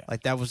 Yeah.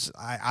 Like that was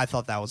I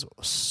thought that was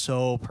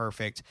so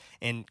perfect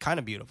and kind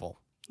of beautiful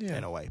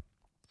in a way.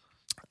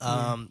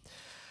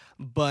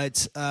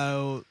 But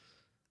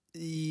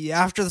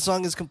after the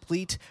song is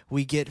complete,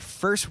 we get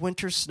First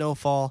Winter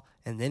Snowfall,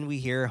 and then we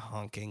hear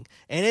honking.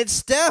 And it's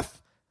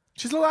Steph.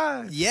 She's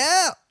alive.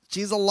 Yeah,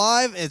 she's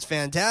alive. It's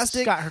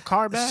fantastic. She got her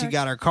car back. She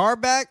got her car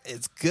back.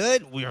 It's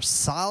good. We are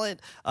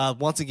solid.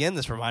 Once again,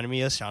 this reminded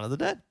me of Shaun of the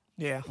Dead.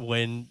 Yeah.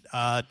 When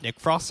Nick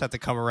Frost had to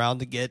come around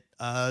to get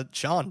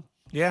Shaun.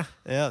 Yeah.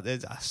 Yeah,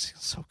 it's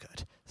so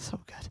good. So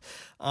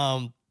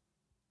good.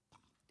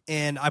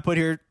 And I put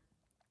here,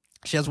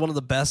 she has one of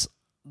the best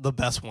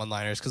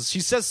one-liners because she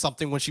says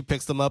something when she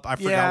picks them up. I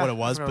forgot what it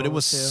was, but it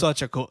was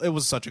such a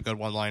good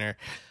one-liner.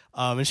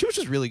 And she was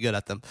just really good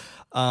at them.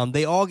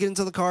 They all get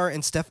into the car,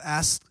 and Steph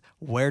asks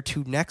where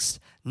to next.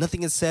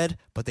 Nothing is said,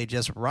 but they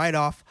just ride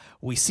off.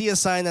 We see a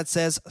sign that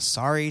says,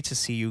 "Sorry to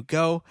see you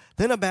go."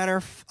 Then a banner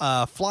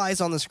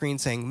flies on the screen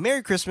saying,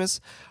 "Merry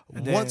Christmas."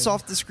 Once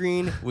off the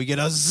screen, we get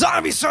a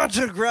zombie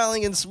Santa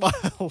growling and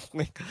smiling.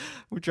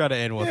 We try to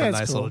end with a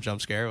nice little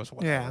jump scare. It was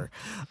whatever.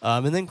 Yeah.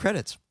 And then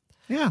credits.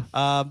 Yeah.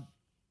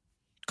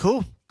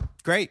 Cool.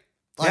 Great.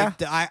 Like,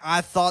 yeah.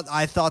 I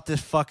thought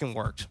this fucking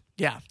worked.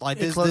 Yeah. Like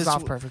it closed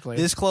off perfectly.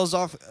 This closed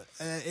off.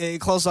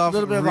 It closed off. A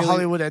little bit of a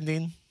Hollywood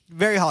ending.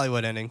 Very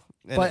Hollywood ending.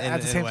 But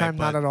at the same time,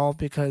 not at all,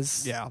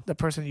 because the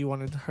person you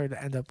wanted her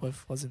to end up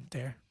with wasn't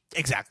there.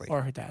 Exactly.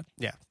 Or her dad.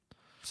 Yeah.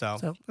 So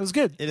it was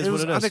good. It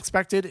was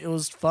unexpected. It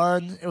was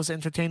fun. It was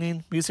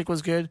entertaining. Music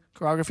was good.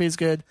 Choreography is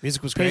good.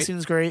 Music was great. Pacing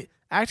was great.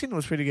 Acting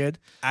was pretty good.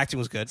 Acting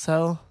was good.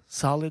 So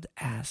solid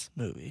ass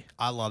movie.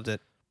 I loved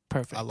it.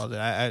 Perfect. I loved it.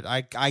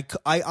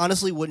 I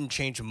honestly wouldn't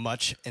change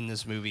much in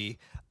this movie.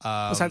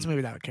 Besides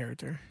maybe that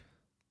character.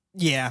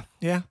 Yeah.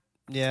 Yeah.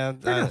 Yeah,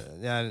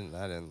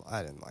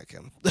 I didn't like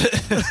him.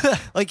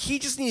 Like, he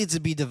just needed to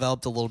be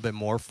developed a little bit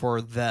more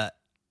for the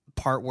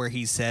part where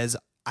he says,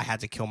 "I had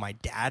to kill my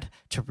dad,"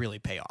 to really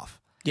pay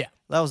off. Yeah,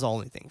 that was the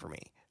only thing for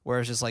me. Where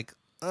it's just like,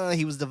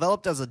 he was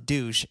developed as a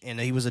douche, and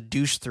he was a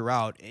douche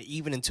throughout,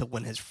 even until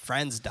when his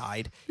friends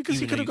died. Because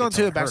he could have gone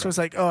to the backstory. It's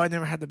like, "Oh, I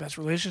never had the best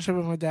relationship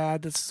with my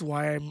dad. This is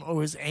why I'm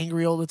always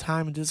angry all the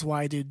time, and this is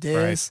why I do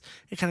this."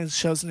 Right. It kind of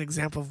shows an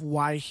example of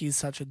why he's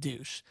such a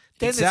douche.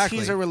 Then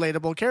he's a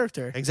relatable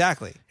character.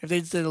 Exactly. If they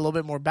did a little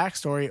bit more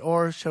backstory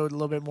or showed a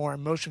little bit more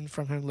emotion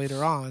from him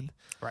later on.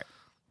 Right.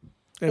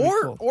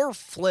 Or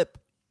flip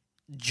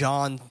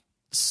John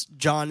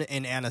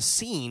and Anna's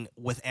scene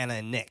with Anna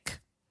and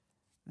Nick.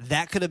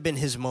 That could have been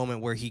his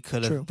moment where he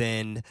could have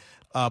been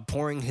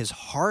pouring his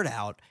heart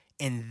out,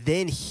 and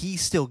then he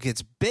still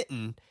gets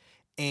bitten,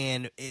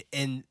 and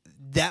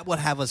that would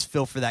have us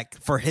feel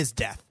for his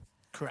death.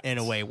 Correct. In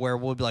a way where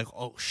we'll be like,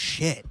 "Oh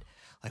shit,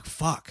 like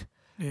fuck,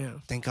 yeah,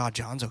 thank God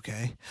John's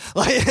okay."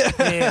 Like,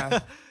 yeah,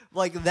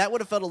 like that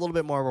would have felt a little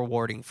bit more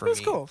rewarding for me. It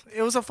was cool.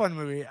 It was a fun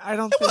movie.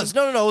 It was.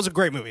 No, it was a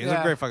great movie. It was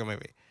a great fucking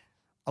movie.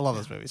 I love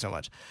this movie so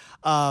much.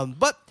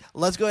 But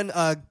let's go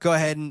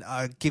ahead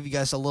and give you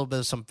guys a little bit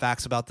of some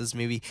facts about this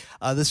movie.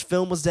 This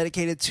film was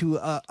dedicated to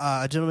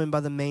a gentleman by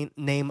the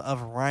name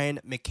of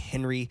Ryan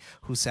McHenry,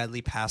 who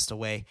sadly passed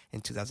away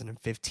in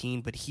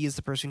 2015. But he is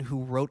the person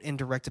who wrote and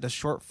directed a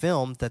short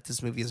film that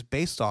this movie is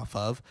based off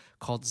of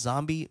called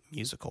Zombie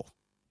Musical.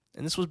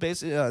 And this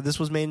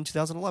was made in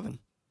 2011.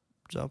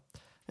 So,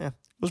 yeah,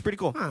 it was pretty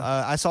cool.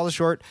 Huh. I saw the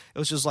short. It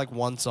was just like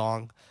one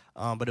song,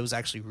 but it was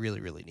actually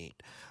really, really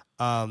neat.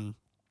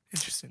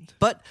 Interesting.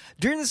 But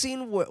during the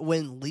scene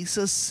when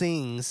Lisa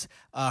sings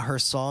her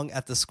song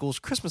at the school's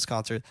Christmas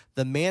concert,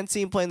 the man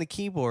seen playing the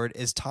keyboard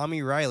is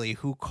Tommy Riley,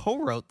 who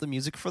co-wrote the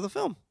music for the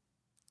film.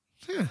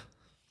 Yeah.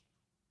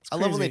 I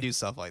love when they do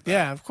stuff like that.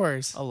 Yeah, of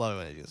course. I love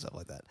when they do stuff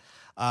like that.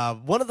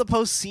 One of the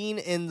posts seen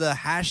in the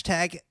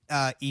hashtag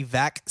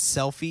evac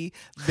selfie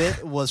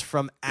bit was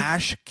from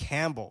Ash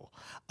Campbell,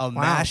 a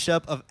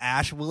mashup of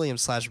Ash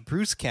Williams /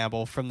 Bruce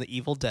Campbell from the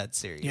Evil Dead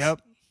series.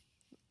 Yep.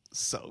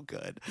 So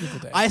good.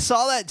 I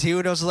saw that too,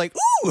 and I was like,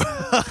 "Ooh,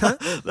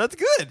 that's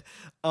good."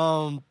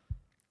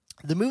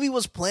 The movie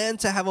was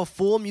planned to have a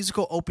full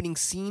musical opening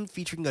scene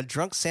featuring a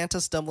drunk Santa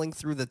stumbling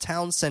through the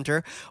town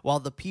center while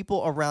the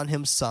people around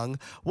him sung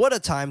 "What a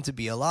Time to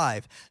Be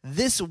Alive."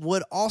 This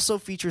would also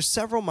feature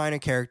several minor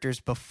characters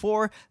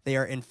before they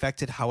are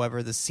infected.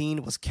 However, the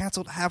scene was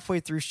canceled halfway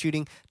through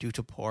shooting due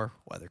to poor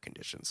weather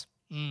conditions.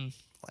 Lame.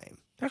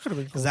 That could have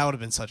been cool. Because that would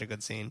have been such a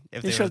good scene.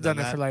 If they should have done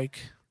it for like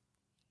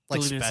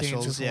deleted scenes or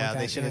specials. something Yeah, like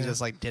they that, should have yeah.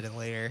 just like did it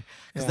later.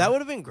 Because Yeah. that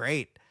would have been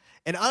great.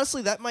 And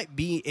honestly, that might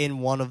be in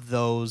one of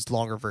those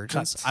longer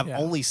versions. Cuts, I've yeah.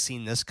 only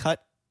seen this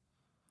cut.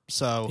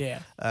 So Yeah.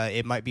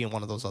 it might be in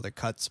one of those other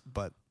cuts,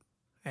 but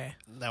Hey.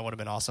 that would have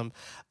been awesome.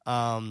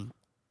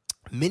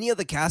 Many of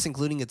the cast,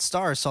 including its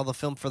stars, saw the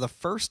film for the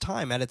first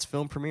time at its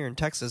film premiere in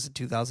Texas in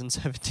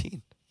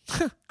 2017.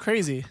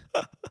 Crazy.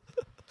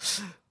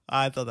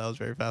 I thought that was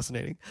very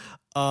fascinating.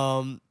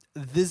 In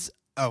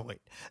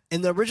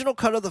the original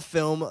cut of the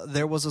film,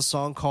 there was a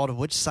song called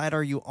 "Which Side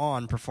Are You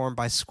On?" performed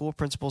by school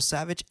principal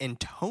Savage and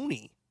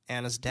Tony,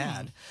 Anna's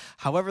dad.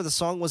 However, the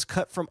song was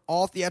cut from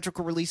all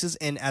theatrical releases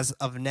and, as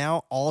of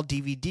now, all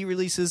DVD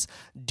releases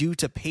due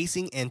to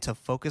pacing and to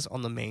focus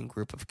on the main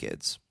group of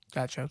kids.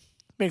 Gotcha.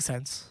 Makes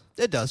sense.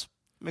 It does.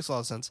 Makes a lot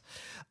of sense.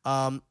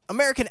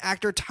 American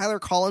actor Tyler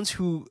Collins,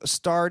 who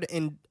starred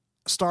in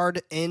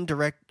director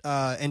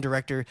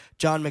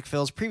John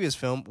McPhail's previous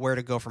film, Where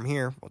to Go From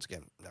Here, once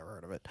again, never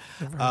heard of it,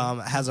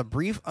 has a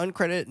brief,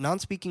 uncredited,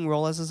 non-speaking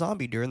role as a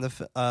zombie during the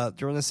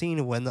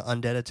scene when the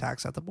undead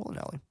attacks at the bowling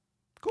alley.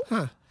 Cool.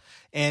 Huh.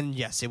 And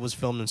yes, it was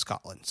filmed in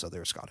Scotland, so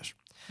they're Scottish.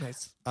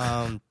 Nice.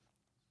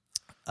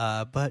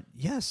 But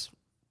yes,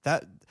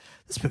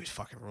 this movie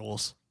fucking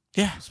rules.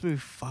 Yeah. This movie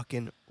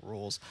fucking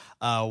rules.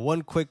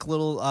 One quick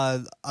little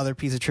other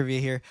piece of trivia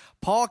here.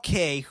 Paul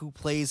Kaye, who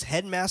plays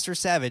Headmaster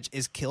Savage,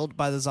 is killed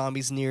by the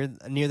zombies near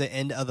the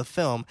end of the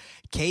film.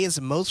 Kaye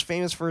is most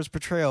famous for his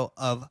portrayal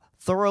of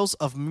Thoros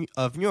of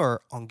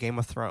Muir on Game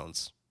of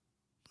Thrones.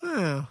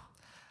 Oh.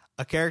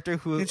 A character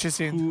who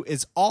Interesting.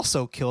 is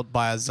also killed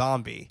by a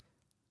zombie.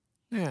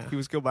 Yeah. He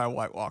was killed by a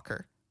White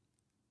Walker.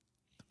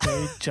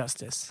 Very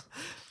justice.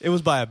 It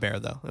was by a bear,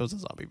 though. It was a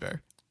zombie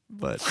bear.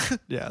 But,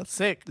 yeah.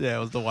 Sick. Yeah, it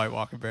was the White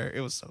Walker bear.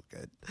 It was so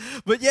good.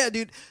 But, yeah,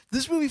 dude,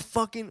 this movie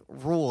fucking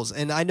rules.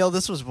 And I know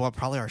this was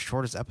probably our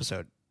shortest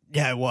episode.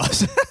 Yeah, it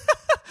was.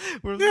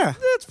 Yeah.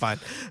 It's fine.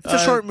 It's a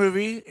short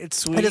movie. It's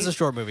sweet. It is a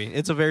short movie.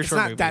 It's a very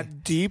short movie. It's not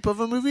that deep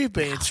of a movie,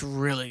 but it's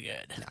really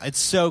good. It's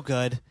so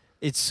good.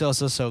 It's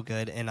so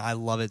good. And I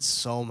love it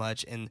so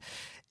much. And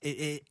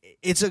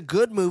it's a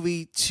good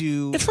movie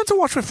to... It's fun to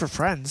watch with for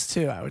friends,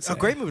 too, I would say. A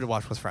great movie to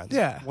watch with friends.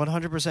 Yeah.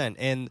 100%.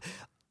 And...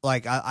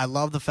 like, I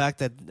love the fact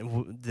that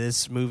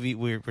this movie,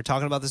 we're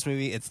talking about this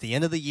movie, it's the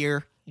end of the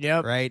year,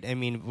 Yep. right? I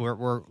mean,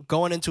 we're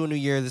going into a new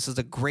year. This is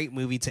a great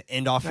movie to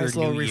end off Nice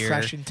your little new year.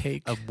 refreshing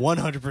take.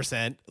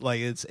 100%. Like,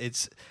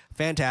 it's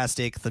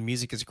fantastic. The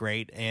music is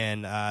great.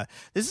 And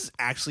this is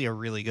actually a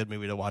really good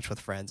movie to watch with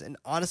friends. And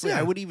honestly, Yeah.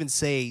 I would even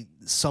say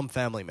some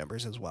family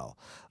members as well.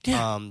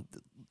 Yeah.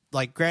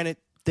 Like, granted,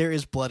 there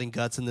is blood and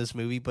guts in this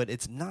movie, but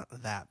it's not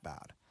that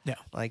bad. No.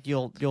 Like,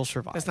 you'll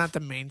survive. That's not the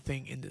main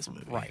thing in this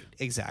movie. Right,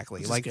 exactly.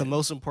 Which is Like, the good.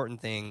 most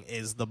important thing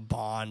is the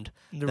bond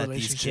The that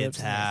these kids relationships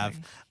and have.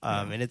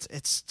 everything. And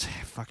it's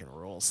fucking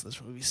rules. This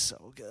movie's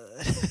so good.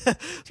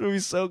 This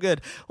movie's so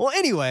good. Well,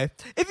 anyway,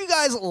 if you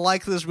guys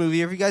like this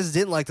movie, or if you guys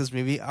didn't like this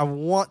movie, I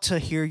want to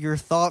hear your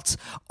thoughts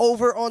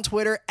over on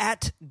Twitter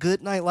at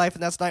GoodNightLife,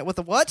 and that's night with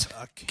a what?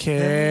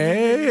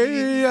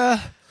 Okay.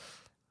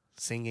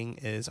 Singing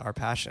is our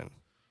passion.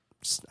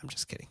 I'm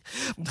just kidding.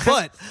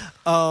 But,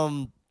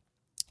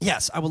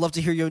 yes, I would love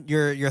to hear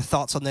your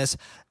thoughts on this.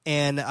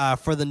 And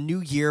for the new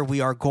year, we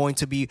are going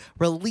to be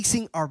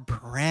releasing our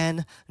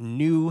brand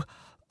new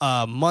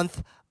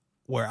month,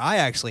 where I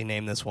actually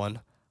named this one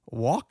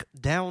Walk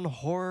Down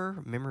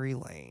Horror Memory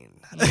Lane.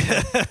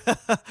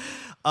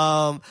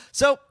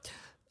 So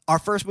our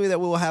first movie that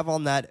we will have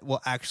on that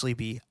will actually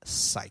be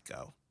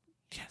Psycho.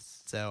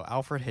 Yes. So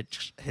Alfred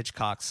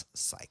Hitchcock's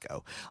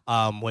Psycho,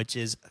 which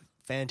is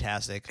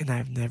fantastic. And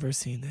I've never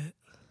seen it.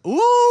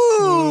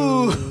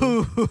 Ooh,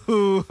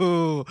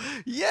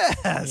 yes.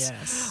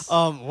 Yes.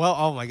 Well,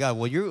 oh my God.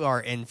 Well, you are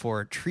in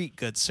for a treat,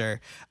 good sir.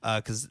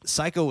 Because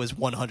Psycho is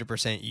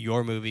 100%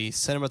 your movie,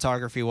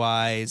 cinematography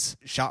wise,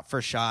 shot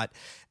for shot.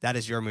 That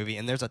is your movie,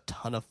 and there's a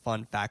ton of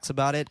fun facts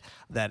about it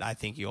that I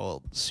think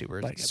you'll super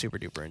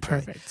duper enjoy.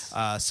 Perfect.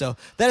 So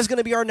that is going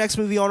to be our next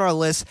movie on our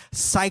list,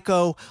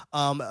 Psycho,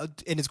 and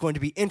it's going to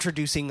be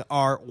introducing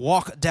our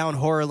Walk Down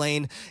Horror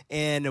Lane,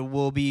 and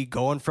we'll be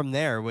going from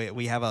there.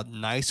 We have a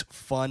nice,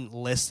 fun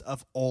list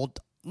of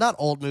not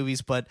old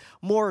movies, but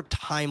more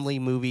timely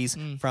movies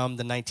from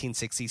the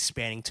 1960s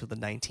spanning to the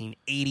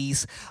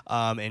 1980s,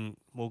 and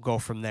we'll go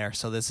from there.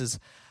 So this is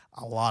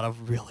a lot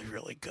of really,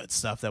 really good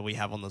stuff that we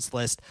have on this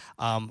list.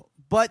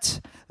 But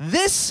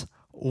this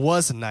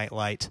was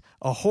Nightlight,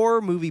 a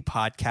horror movie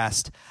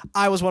podcast.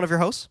 I was one of your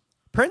hosts,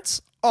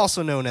 Prince,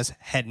 also known as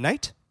Head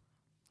Knight.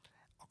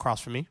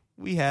 Across from me,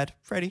 we had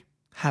Freddie,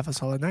 Have a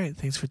solid night.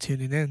 Thanks for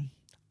tuning in.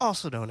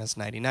 also known as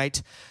Nighty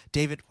Night.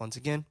 David, once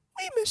again,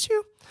 we miss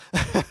you.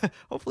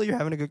 Hopefully you're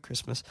having a good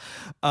Christmas.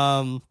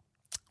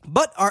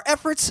 But our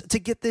efforts to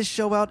get this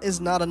show out is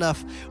not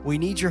enough. We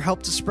need your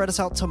help to spread us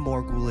out to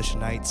more ghoulish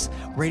nights.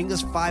 Rating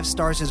us 5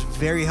 stars is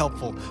very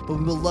helpful, but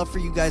we would love for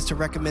you guys to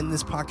recommend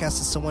this podcast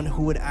to someone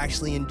who would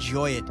actually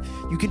enjoy it.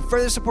 You can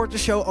further support the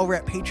show over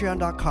at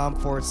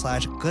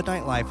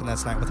patreon.com/goodnightlife, and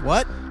that's night with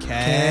what?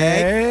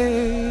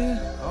 Okay.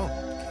 Oh,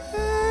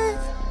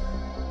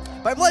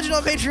 By pledging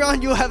on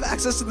Patreon, you'll have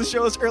access to the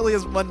show as early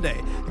as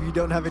Monday. If you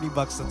don't have any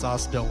bucks to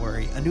toss, don't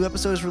worry. A new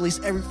episode is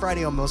released every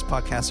Friday on most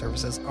podcast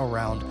services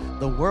around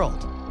the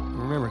world.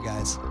 Remember,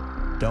 guys,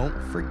 don't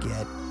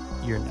forget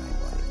your night.